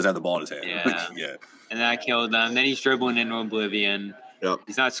when he doesn't have the ball in his hand. Yeah. Yeah. And then I killed him. Then he's dribbling into oblivion. Yep.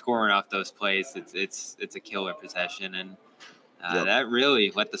 He's not scoring off those plays. It's a killer possession, and that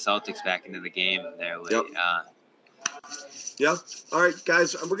really let the Celtics back into the game there late. Yep. Yeah. All right,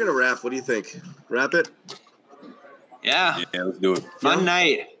 guys, we're gonna wrap. What do you think? Wrap it. Yeah, let's do it. Fun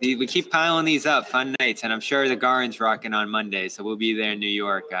night. We keep piling these up. Fun nights, and I'm sure the Garden's rocking on Monday, so we'll be there in New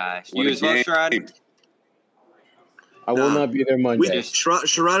York. You as well, Sherrod? I will not be there Monday.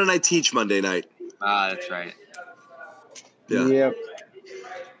 Sherrod and I teach Monday night. That's right. Yeah. Yep.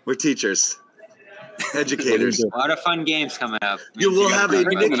 We're teachers, educators. A lot of fun games coming up. You will have a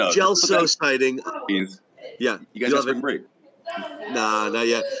Nick Gelso sighting. Yeah. You guys have spring break. Nah, not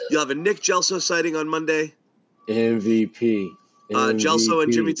yet. You'll have a Nick Gelso sighting on Monday. MVP. Gelso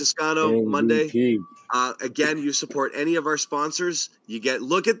and Jimmy Toscano Monday. Again, you support any of our sponsors, you get.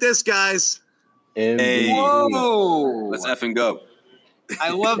 Look at this, guys. Hey, whoa! Let's effing go.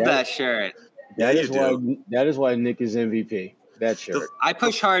 I love that shirt. That is why Nick is MVP. That shirt. I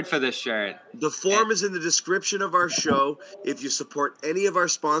push hard for this shirt. The form is in the description of our show. If you support any of our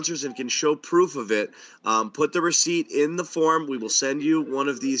sponsors and can show proof of it, put the receipt in the form. We will send you one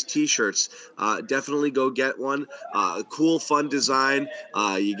of these T-shirts. Definitely go get one. Cool, fun design.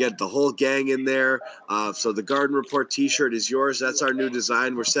 You get the whole gang in there. So the Garden Report T-shirt is yours. That's our new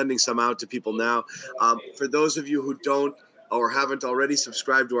design. We're sending some out to people now. For those of you who don't or haven't already,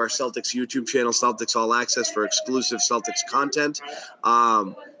 subscribed to our Celtics YouTube channel, Celtics All Access, for exclusive Celtics content.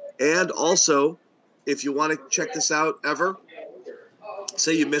 And also, if you want to check this out ever,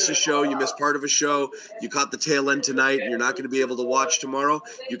 say you miss a show, you miss part of a show, you caught the tail end tonight, and you're not going to be able to watch tomorrow,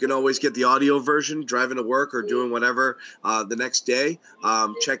 you can always get the audio version driving to work or doing whatever the next day.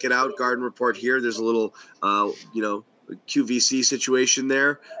 Check it out, Garden Report here. There's a little, QVC situation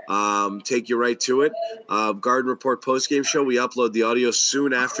there. Take you right to it. Garden Report postgame show. We upload the audio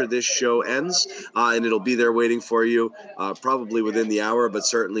soon after this show ends, and it'll be there waiting for you probably within the hour, but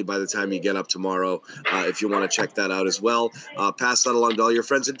certainly by the time you get up tomorrow, if you want to check that out as well. Pass that along to all your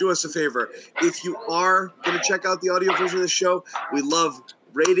friends, and do us a favor. If you are going to check out the audio version of the show, we love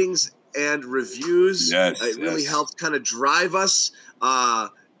ratings and reviews. It really helps kind of drive us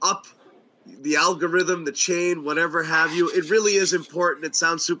up the algorithm, the chain, whatever have you. It really is important. It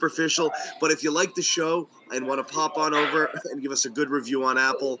sounds superficial, but if you like the show and want to pop on over and give us a good review on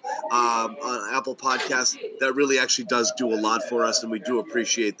Apple Podcasts, that really actually does do a lot for us, and we do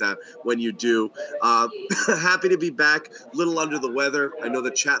appreciate that when you do. Happy to be back. A little under the weather. I know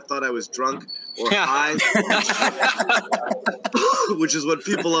the chat thought I was drunk or high, which is what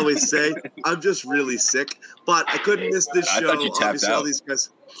people always say. I'm just really sick, but I couldn't miss this show. I thought you tapped Obviously, out. all these guys.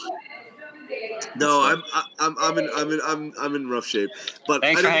 No, I'm in rough shape. But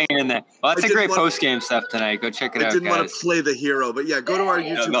thanks for hanging in there. Well, that's a great post game stuff tonight. Go check it out, I didn't guys. want to play the hero, but yeah, go to our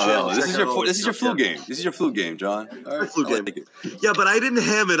YouTube channel. This is your flu game. This is your flu game, John. All right, flu game. Yeah, but I didn't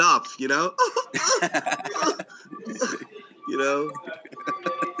ham it up,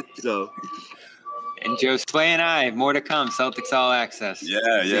 So And Joe Slay and I, more to come. Celtics All Access.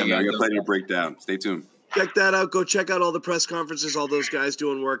 Yeah, man. I got plenty to break down. Stay tuned. Check that out. Go check out all the press conferences, all those guys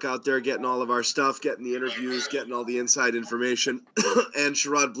doing work out there, getting all of our stuff, getting the interviews, getting all the inside information. And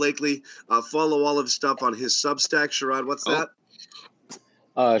Sherrod Blakely, follow all of his stuff on his Substack. Sherrod, what's that?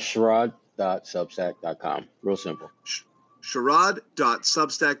 Sherrod.substack.com. Real simple.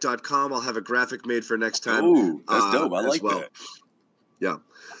 Sherrod.substack.com. I'll have a graphic made for next time. Ooh, that's dope. I like that. Yeah.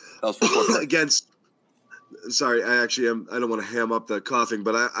 That was Against. Sorry, I don't want to ham up the coughing,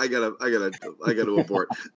 but I gotta abort.